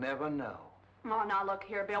 You'll never know. Oh, now look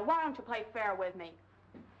here, Bill. Why don't you play fair with me?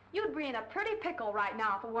 You'd be in a pretty pickle right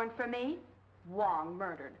now if it weren't for me. Wong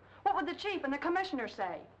murdered. What would the chief and the commissioner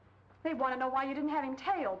say? They'd want to know why you didn't have him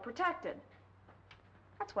tailed, protected.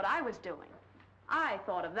 That's what I was doing. I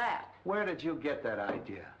thought of that. Where did you get that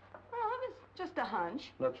idea? Oh, it was just a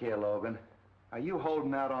hunch. Look here, Logan. Are you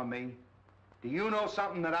holding out on me? Do you know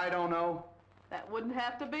something that I don't know? That wouldn't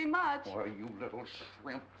have to be much. Boy, you little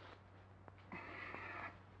shrimp.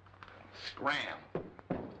 Scram.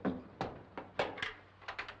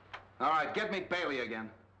 All right, get me Bailey again.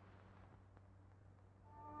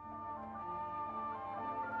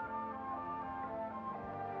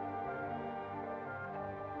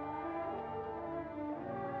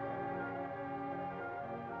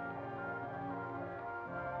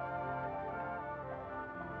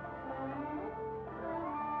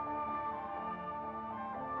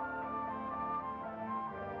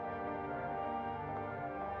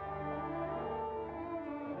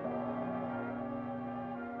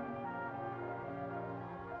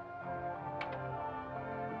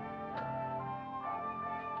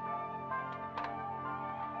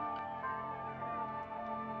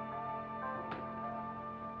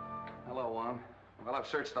 Hello, Wong. Well, I've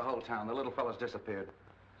searched the whole town. The little fella's disappeared.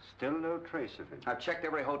 Still no trace of him. I've checked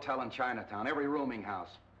every hotel in Chinatown, every rooming house.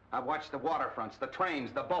 I've watched the waterfronts, the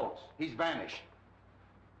trains, the boats. He's vanished.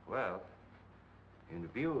 Well, in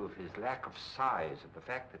view of his lack of size and the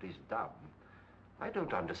fact that he's dumb, I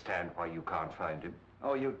don't understand why you can't find him.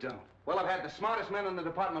 Oh, you don't? Well, I've had the smartest men in the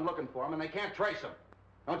department looking for him, and they can't trace him.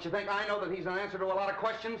 Don't you think I know that he's an answer to a lot of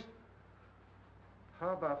questions?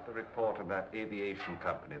 How about the report on that aviation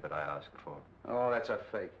company that I asked for? Oh, that's a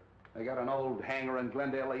fake. They got an old hangar in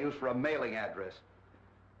Glendale they use for a mailing address.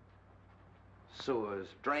 Sewers,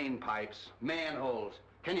 drain pipes, manholes.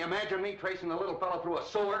 Can you imagine me tracing the little fellow through a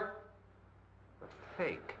sewer? A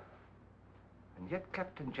fake. And yet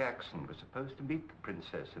Captain Jackson was supposed to meet the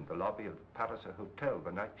princess in the lobby of the Palliser Hotel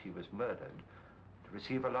the night she was murdered to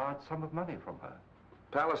receive a large sum of money from her.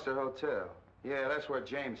 Palliser Hotel. Yeah, that's where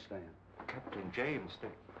James stands. Captain James,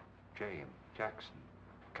 James Jackson.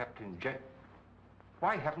 Captain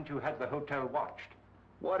Why haven't you had the hotel watched?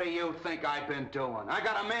 What do you think I've been doing? I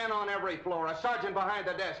got a man on every floor, a sergeant behind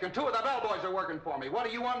the desk, and 2 of the bellboys are working for me. What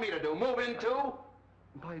do you want me to do, move in too?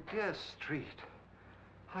 My dear Street,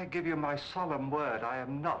 I give you my solemn word, I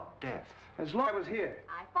am not deaf. As long as I was here.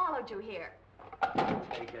 I followed you here.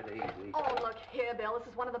 Take it easy. Oh, look here, Bill. This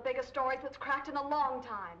is one of the biggest stories that's cracked in a long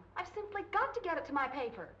time. I've simply got to get it to my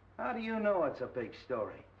paper. How do you know it's a big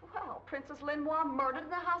story? Well, Princess Lin Wong murdered in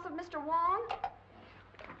the house of Mr. Wong.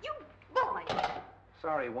 You bully!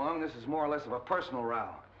 Sorry, Wong, this is more or less of a personal row.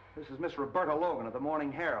 This is Miss Roberta Logan of the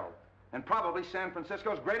Morning Herald, and probably San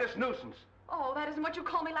Francisco's greatest nuisance. Oh, that isn't what you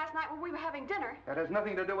called me last night when we were having dinner. That has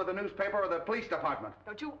nothing to do with the newspaper or the police department.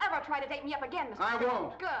 Don't you ever try to date me up again, Mr. I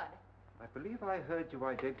won't. Good. I believe I heard you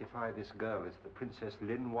identify this girl as the Princess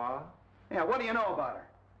Lin Wong. Yeah, what do you know about her?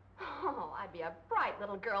 Oh, I'd be a bright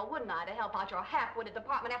little girl, wouldn't I, to help out your half-witted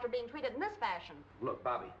department after being treated in this fashion. Look,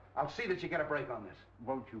 Bobby, I'll see that you get a break on this.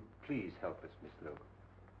 Won't you please help us, Miss Logan?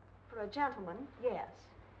 For a gentleman, yes.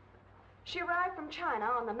 She arrived from China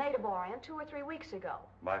on the Maid of Orient 2 or 3 weeks ago.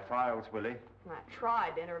 My files, Willie. I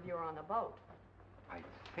tried to interview her on the boat. I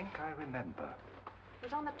think I remember. It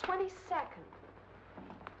was on the 22nd.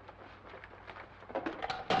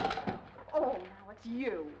 Oh, now it's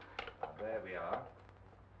you. There we are.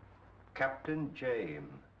 Captain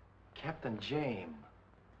James. Captain James.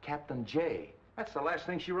 Captain J. That's the last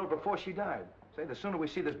thing she wrote before she died. Say, the sooner we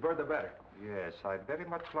see this bird, the better. Yes, I'd very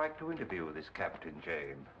much like to interview this Captain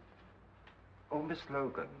James. Oh, Miss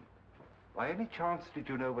Logan, by any chance did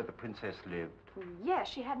you know where the princess lived? Yes,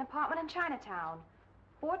 she had an apartment in Chinatown,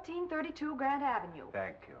 1432 Grant Avenue.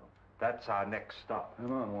 Thank you. That's our next stop.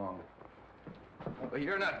 Come on, Wong. Oh,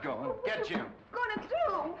 you're not going. Get Jim. Gonna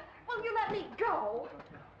do? Will you let me go?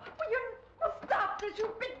 Well, stop this, you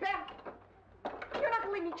big bad... You're not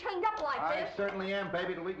going to leave me chained up like I this. certainly am,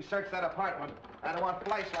 baby, till we can search that apartment. I don't want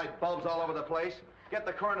flashlight bulbs all over the place. Get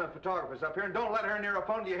the coroner and photographers up here, and don't let her near a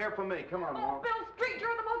phone till you hear from me. Come on, Oh, Wong. Bill Street,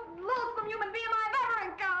 you're the most loathsome human being I've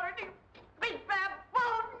ever encountered. You big bad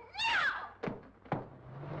bone. Yeah!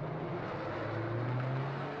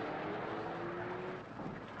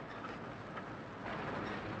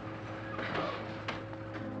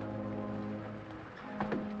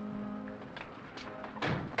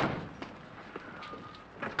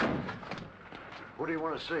 What do you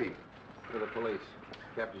want to see? To the police.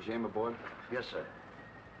 Captain James aboard? Yes, sir.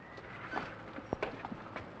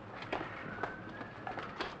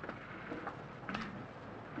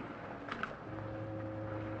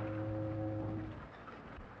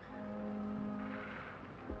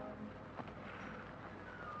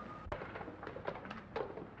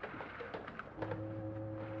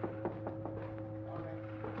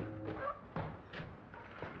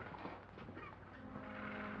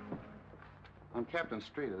 I'm Captain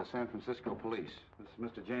Street of the San Francisco Police. This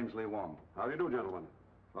is Mr. James Lee Wong. How do you do, gentlemen?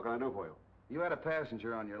 What can I do for you? You had a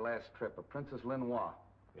passenger on your last trip, a Princess Linois.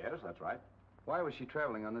 Yes, that's right. Why was she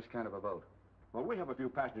traveling on this kind of a boat? Well, we have a few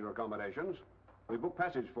passenger accommodations. We booked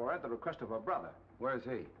passage for her at the request of her brother. Where's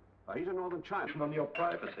he? He's in northern China. On your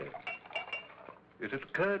privacy. It had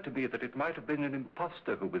occurred to me that it might have been an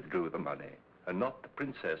imposter who withdrew the money, and not the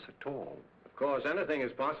princess at all. Of course, anything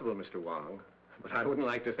is possible, Mr. Wong. But I wouldn't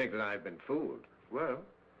like to think that I've been fooled. Well,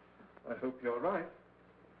 I hope you're right.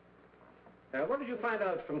 What did you find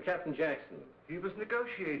out from Captain Jackson? He was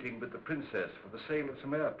negotiating with the princess for the sale of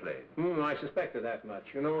some airplanes. I suspected that much.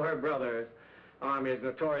 You know, her brother's army is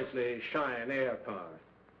notoriously shy in air power.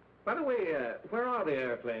 By the way, where are the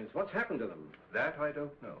airplanes? What's happened to them? That I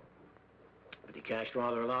don't know. But he cashed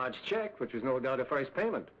rather a large check, which was no doubt a first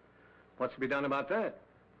payment. What's to be done about that?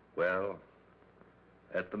 Well,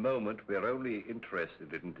 at the moment, we're only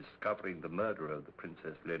interested in discovering the murderer of the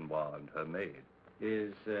Princess Lenoir and her maid.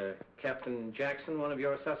 Is Captain Jackson one of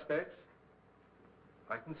your suspects?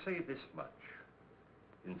 I can say this much.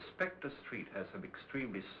 Inspector Street has some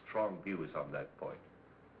extremely strong views on that point.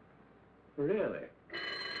 Really?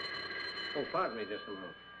 Oh, pardon me just a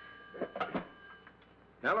moment.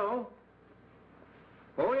 Hello?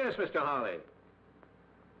 Oh, yes, Mr. Holly.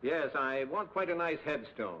 Yes, I want quite a nice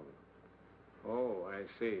headstone. Oh, I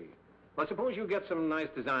see. Well, suppose you get some nice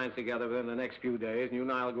designs together within the next few days, and you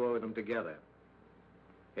and I'll go over them together.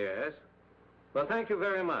 Yes? Well, thank you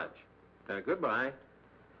very much. Goodbye.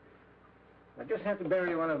 I just have to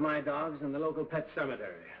bury one of my dogs in the local pet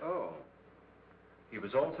cemetery. Oh. He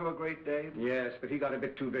was also a great Dane? Yes, but he got a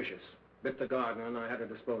bit too vicious. Bit the gardener, and I had to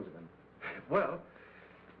dispose of him. Well,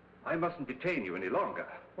 I mustn't detain you any longer.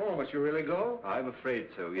 Oh, must you really go? I'm afraid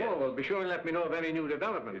so, yes. Oh, well, be sure and let me know of any new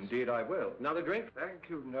developments. Indeed, I will. Another drink? Thank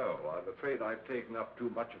you, no. I'm afraid I've taken up too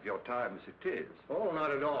much of your time as it is. Oh,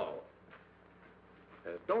 not at all.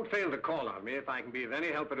 Don't fail to call on me if I can be of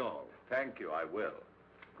any help at all. Thank you, I will.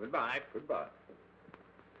 Goodbye. Goodbye.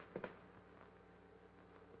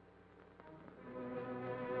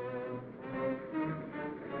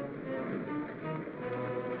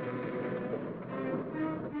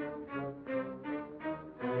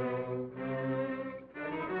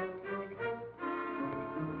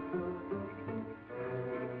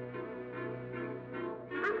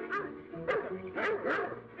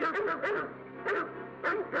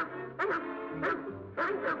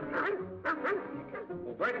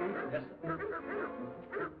 Burton. Yes,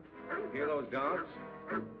 sir. Hear those dogs?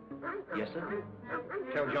 Yes, sir.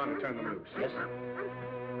 Tell John to turn them loose. Yes,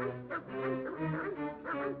 sir.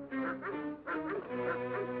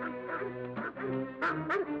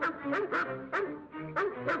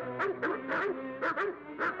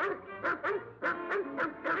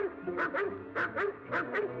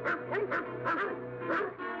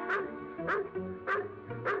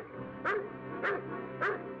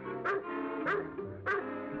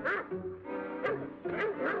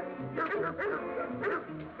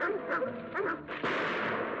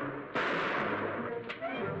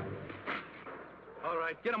 All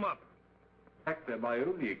right, get him up. In fact, they're my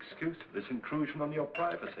only excuse for this intrusion on your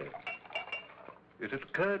privacy. It had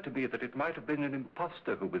occurred to me that it might have been an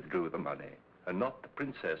imposter who withdrew the money, and not the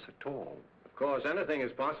princess at all. Of course, anything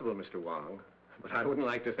is possible, Mr. Wong. But I wouldn't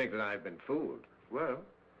like to think that I've been fooled. Well,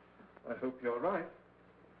 I hope you're right.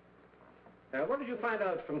 What did you find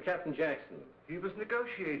out from Captain Jackson? He was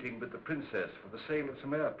negotiating with the princess for the sale of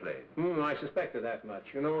some airplanes. I suspected that much.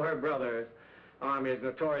 You know, her brother's army is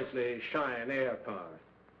notoriously shy in air power.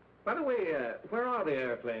 By the way, where are the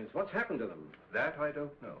airplanes? What's happened to them? That I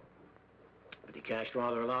don't know. But he cashed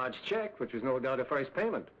rather a large check, which was no doubt a first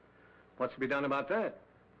payment. What's to be done about that?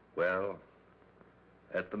 Well,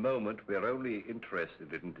 at the moment, we're only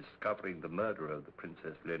interested in discovering the murderer of the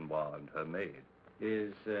Princess Lenoir and her maid.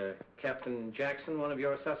 Is Captain Jackson one of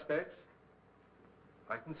your suspects?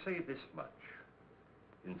 I can say this much.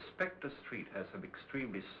 Inspector Street has some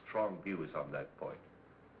extremely strong views on that point.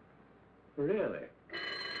 Really?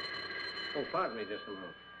 Oh, pardon me just a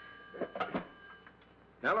moment.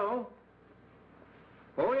 Hello?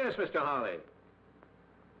 Oh, yes, Mr. Holly.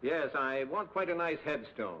 Yes, I want quite a nice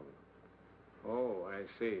headstone. Oh, I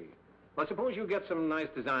see. Well, suppose you get some nice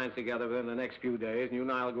designs together within the next few days, and you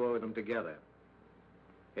and I'll go over them together.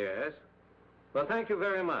 Yes? Well, thank you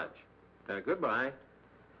very much. Goodbye.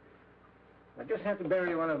 I just have to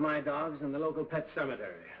bury one of my dogs in the local pet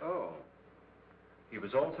cemetery. Oh. He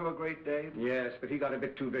was also a great Dane? Yes, but he got a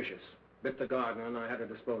bit too vicious. Bit the gardener, and I had to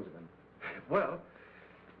dispose of him. Well,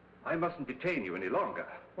 I mustn't detain you any longer.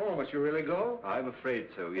 Oh, must you really go? I'm afraid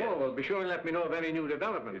so, yes. Oh, well, be sure and let me know of any new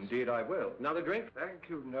developments. Indeed, I will. Another drink? Thank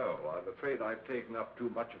you, no. I'm afraid I've taken up too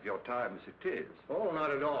much of your time as it is. Oh, not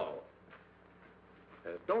at all.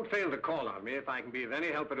 Don't fail to call on me if I can be of any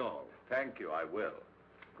help at all. Thank you, I will.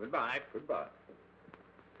 Goodbye. Goodbye.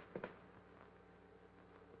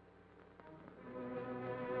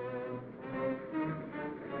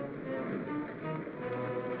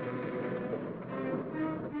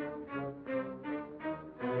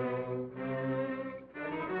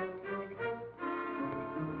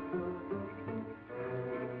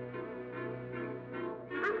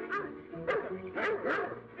 Yes,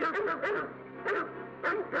 sir.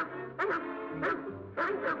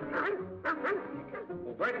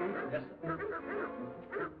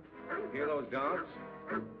 Hear those dogs?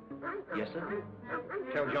 Yes, sir.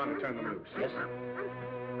 Tell John to turn them loose. Yes, sir.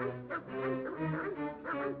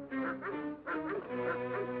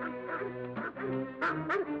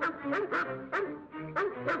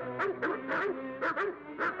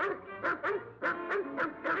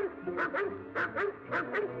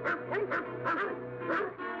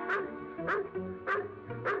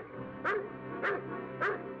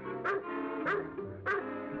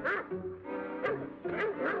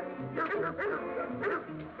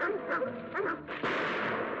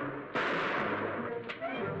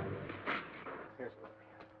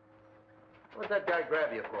 What'd that guy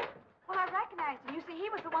grab you for? Well, I recognized him. You see, he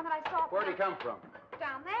was the one that I saw... Where'd he come from?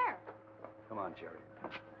 Down there. Come on, Jerry.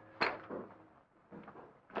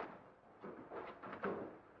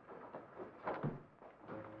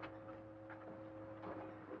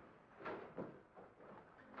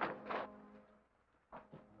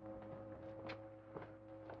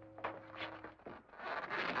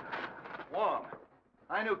 Wong,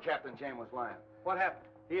 I knew Captain James was lying. What happened?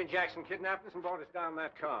 He and Jackson kidnapped us and brought us down in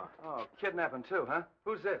that car. Oh, kidnapping too, huh?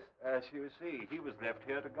 Who's this? As you see, he was left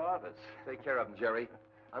here to guard us. Take care of him, Jerry.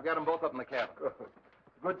 I've got them both up in the cabin.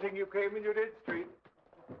 Good thing you came when you did, Street.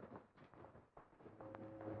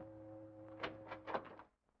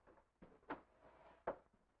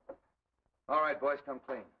 All right, boys, come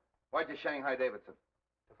clean. Why'd you Shanghai Davidson?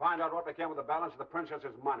 To find out what became of the balance of the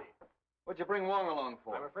princess's money. What'd you bring Wong along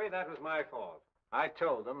for? I'm afraid that was my fault. I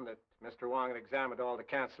told them that Mr. Wong had examined all the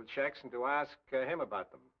canceled checks and to ask him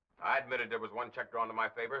about them. I admitted there was one check drawn to my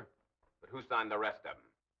favor, but who signed the rest of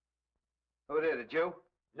them? Who did it, you?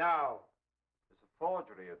 No. It's a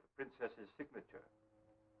forgery of the princess's signature.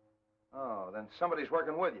 Oh, then somebody's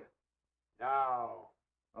working with you. No.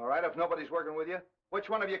 All right, if nobody's working with you, which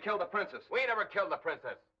one of you killed the princess? We never killed the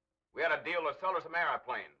princess. We had a deal to sell her some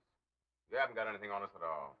airplanes. You haven't got anything on us at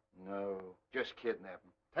all. No, just kidnap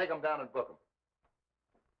them. Take them down and book them.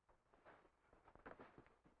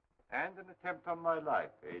 And an attempt on my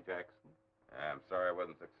life, eh, Jackson? I'm sorry I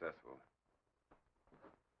wasn't successful.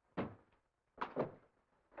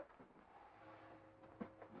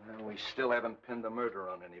 Well, we still haven't pinned the murder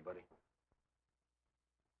on anybody.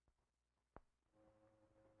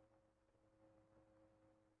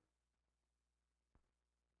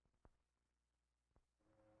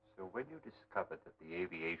 So when you discovered that the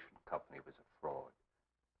aviation company was a fraud,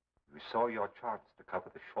 you saw your chance to cover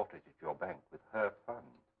the shortage at your bank with her funds.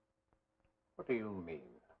 What do you mean?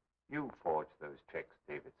 You forged those checks,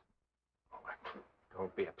 Davidson. Oh,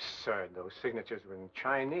 don't be absurd. Those signatures were in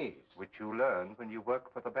Chinese. Which you learned when you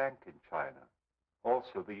worked for the bank in China.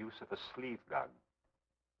 Also the use of a sleeve gun.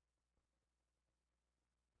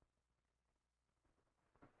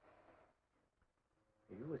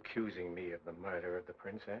 Are you accusing me of the murder of the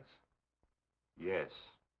princess? Yes.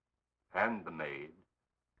 And the maid.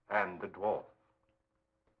 And the dwarf.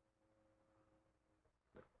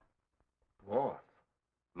 The dwarf?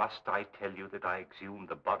 Must I tell you that I exhumed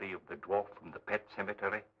the body of the dwarf from the pet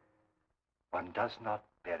cemetery? One does not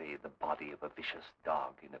bury the body of a vicious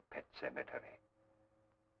dog in a pet cemetery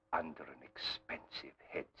under an expensive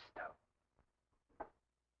headstone.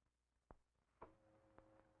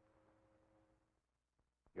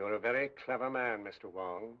 You're a very clever man, Mr.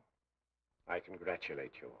 Wong. I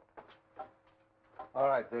congratulate you. All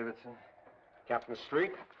right, Davidson. Captain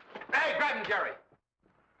Street? Hey, grab him, Jerry!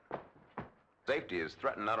 Safety is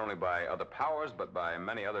threatened not only by other powers, but by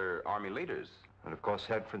many other Army leaders. And of course,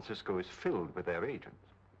 San Francisco is filled with their agents.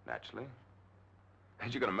 Naturally.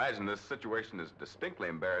 As you can imagine, this situation is distinctly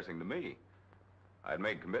embarrassing to me. I had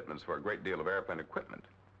made commitments for a great deal of airplane equipment.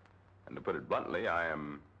 And to put it bluntly, I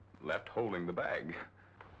am left holding the bag.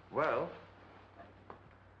 Well,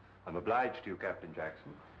 I'm obliged to you, Captain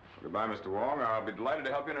Jackson. Goodbye, Mr. Wong. I'll be delighted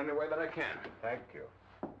to help you in any way that I can. Thank you.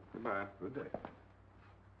 Goodbye. Good day.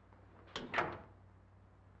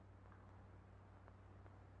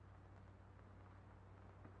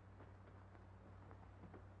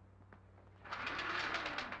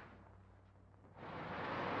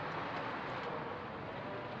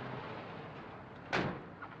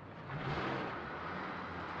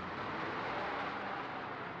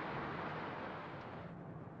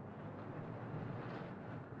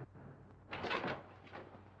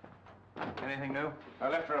 Anything new? I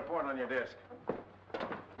left a report on your desk.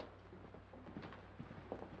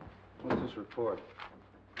 What's this report?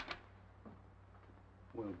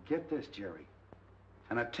 Well, get this, Jerry.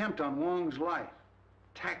 An attempt on Wong's life.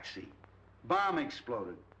 Taxi. Bomb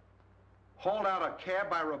exploded. Hauled out a cab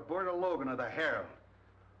by Roberta Logan of the Herald.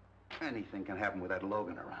 Anything can happen with that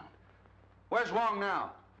Logan around. Where's Wong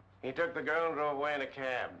now? He took the girl and drove away in a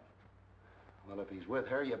cab. Well, if he's with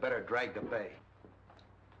her, you better drag the bay.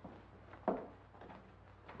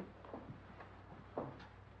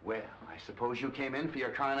 Well, I suppose you came in for your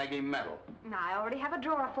Carnegie Medal. I already have a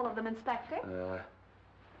drawer full of them, Inspector.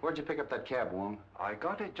 Where'd you pick up that cab, Wong? I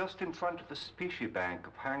got it just in front of the Specie Bank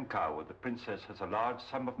of Hankow, where the princess has a large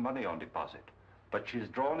sum of money on deposit. But she's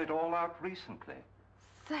drawn it all out recently.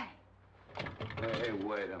 Say. Hey,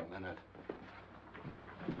 wait a minute.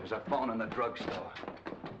 There's a phone in the drugstore.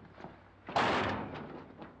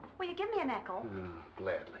 Will you give me a nickel?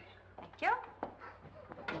 Gladly. Thank you.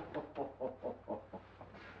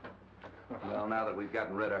 Well, now that we've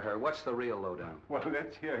gotten rid of her, what's the real lowdown? Well,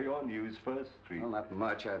 let's hear your news first, Street. Well, not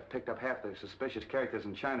much. I've picked up half the suspicious characters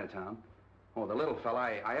in Chinatown. Oh, the little fella,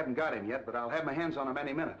 I haven't got him yet, but I'll have my hands on him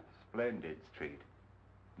any minute. Splendid, Street.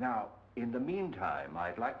 Now, in the meantime,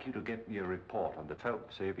 I'd like you to get me a report on the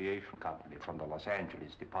Phelps Aviation Company from the Los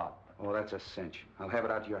Angeles department. Oh, that's a cinch. I'll have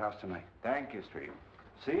it out to your house tonight. Thank you, Street.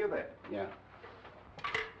 See you then. Yeah.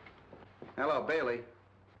 Hello, Bailey.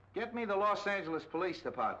 Get me the Los Angeles Police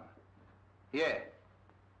Department. Yeah.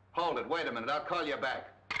 Hold it. Wait a minute. I'll call you back.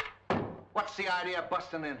 What's the idea of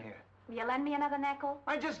busting in here? Will you lend me another nickel?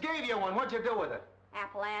 I just gave you one. What'd you do with it?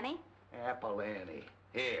 Apple Annie. Apple Annie.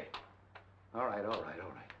 Here. All right, all right,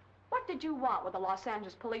 all right. What did you want with the Los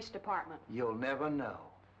Angeles Police Department? You'll never know.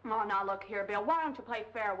 Oh, now look here, Bill. Why don't you play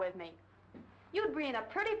fair with me? You'd be in a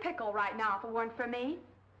pretty pickle right now if it weren't for me.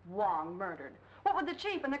 Wong murdered. What would the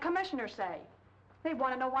chief and the commissioner say? They'd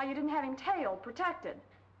want to know why you didn't have him tailed, protected.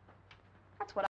 That's what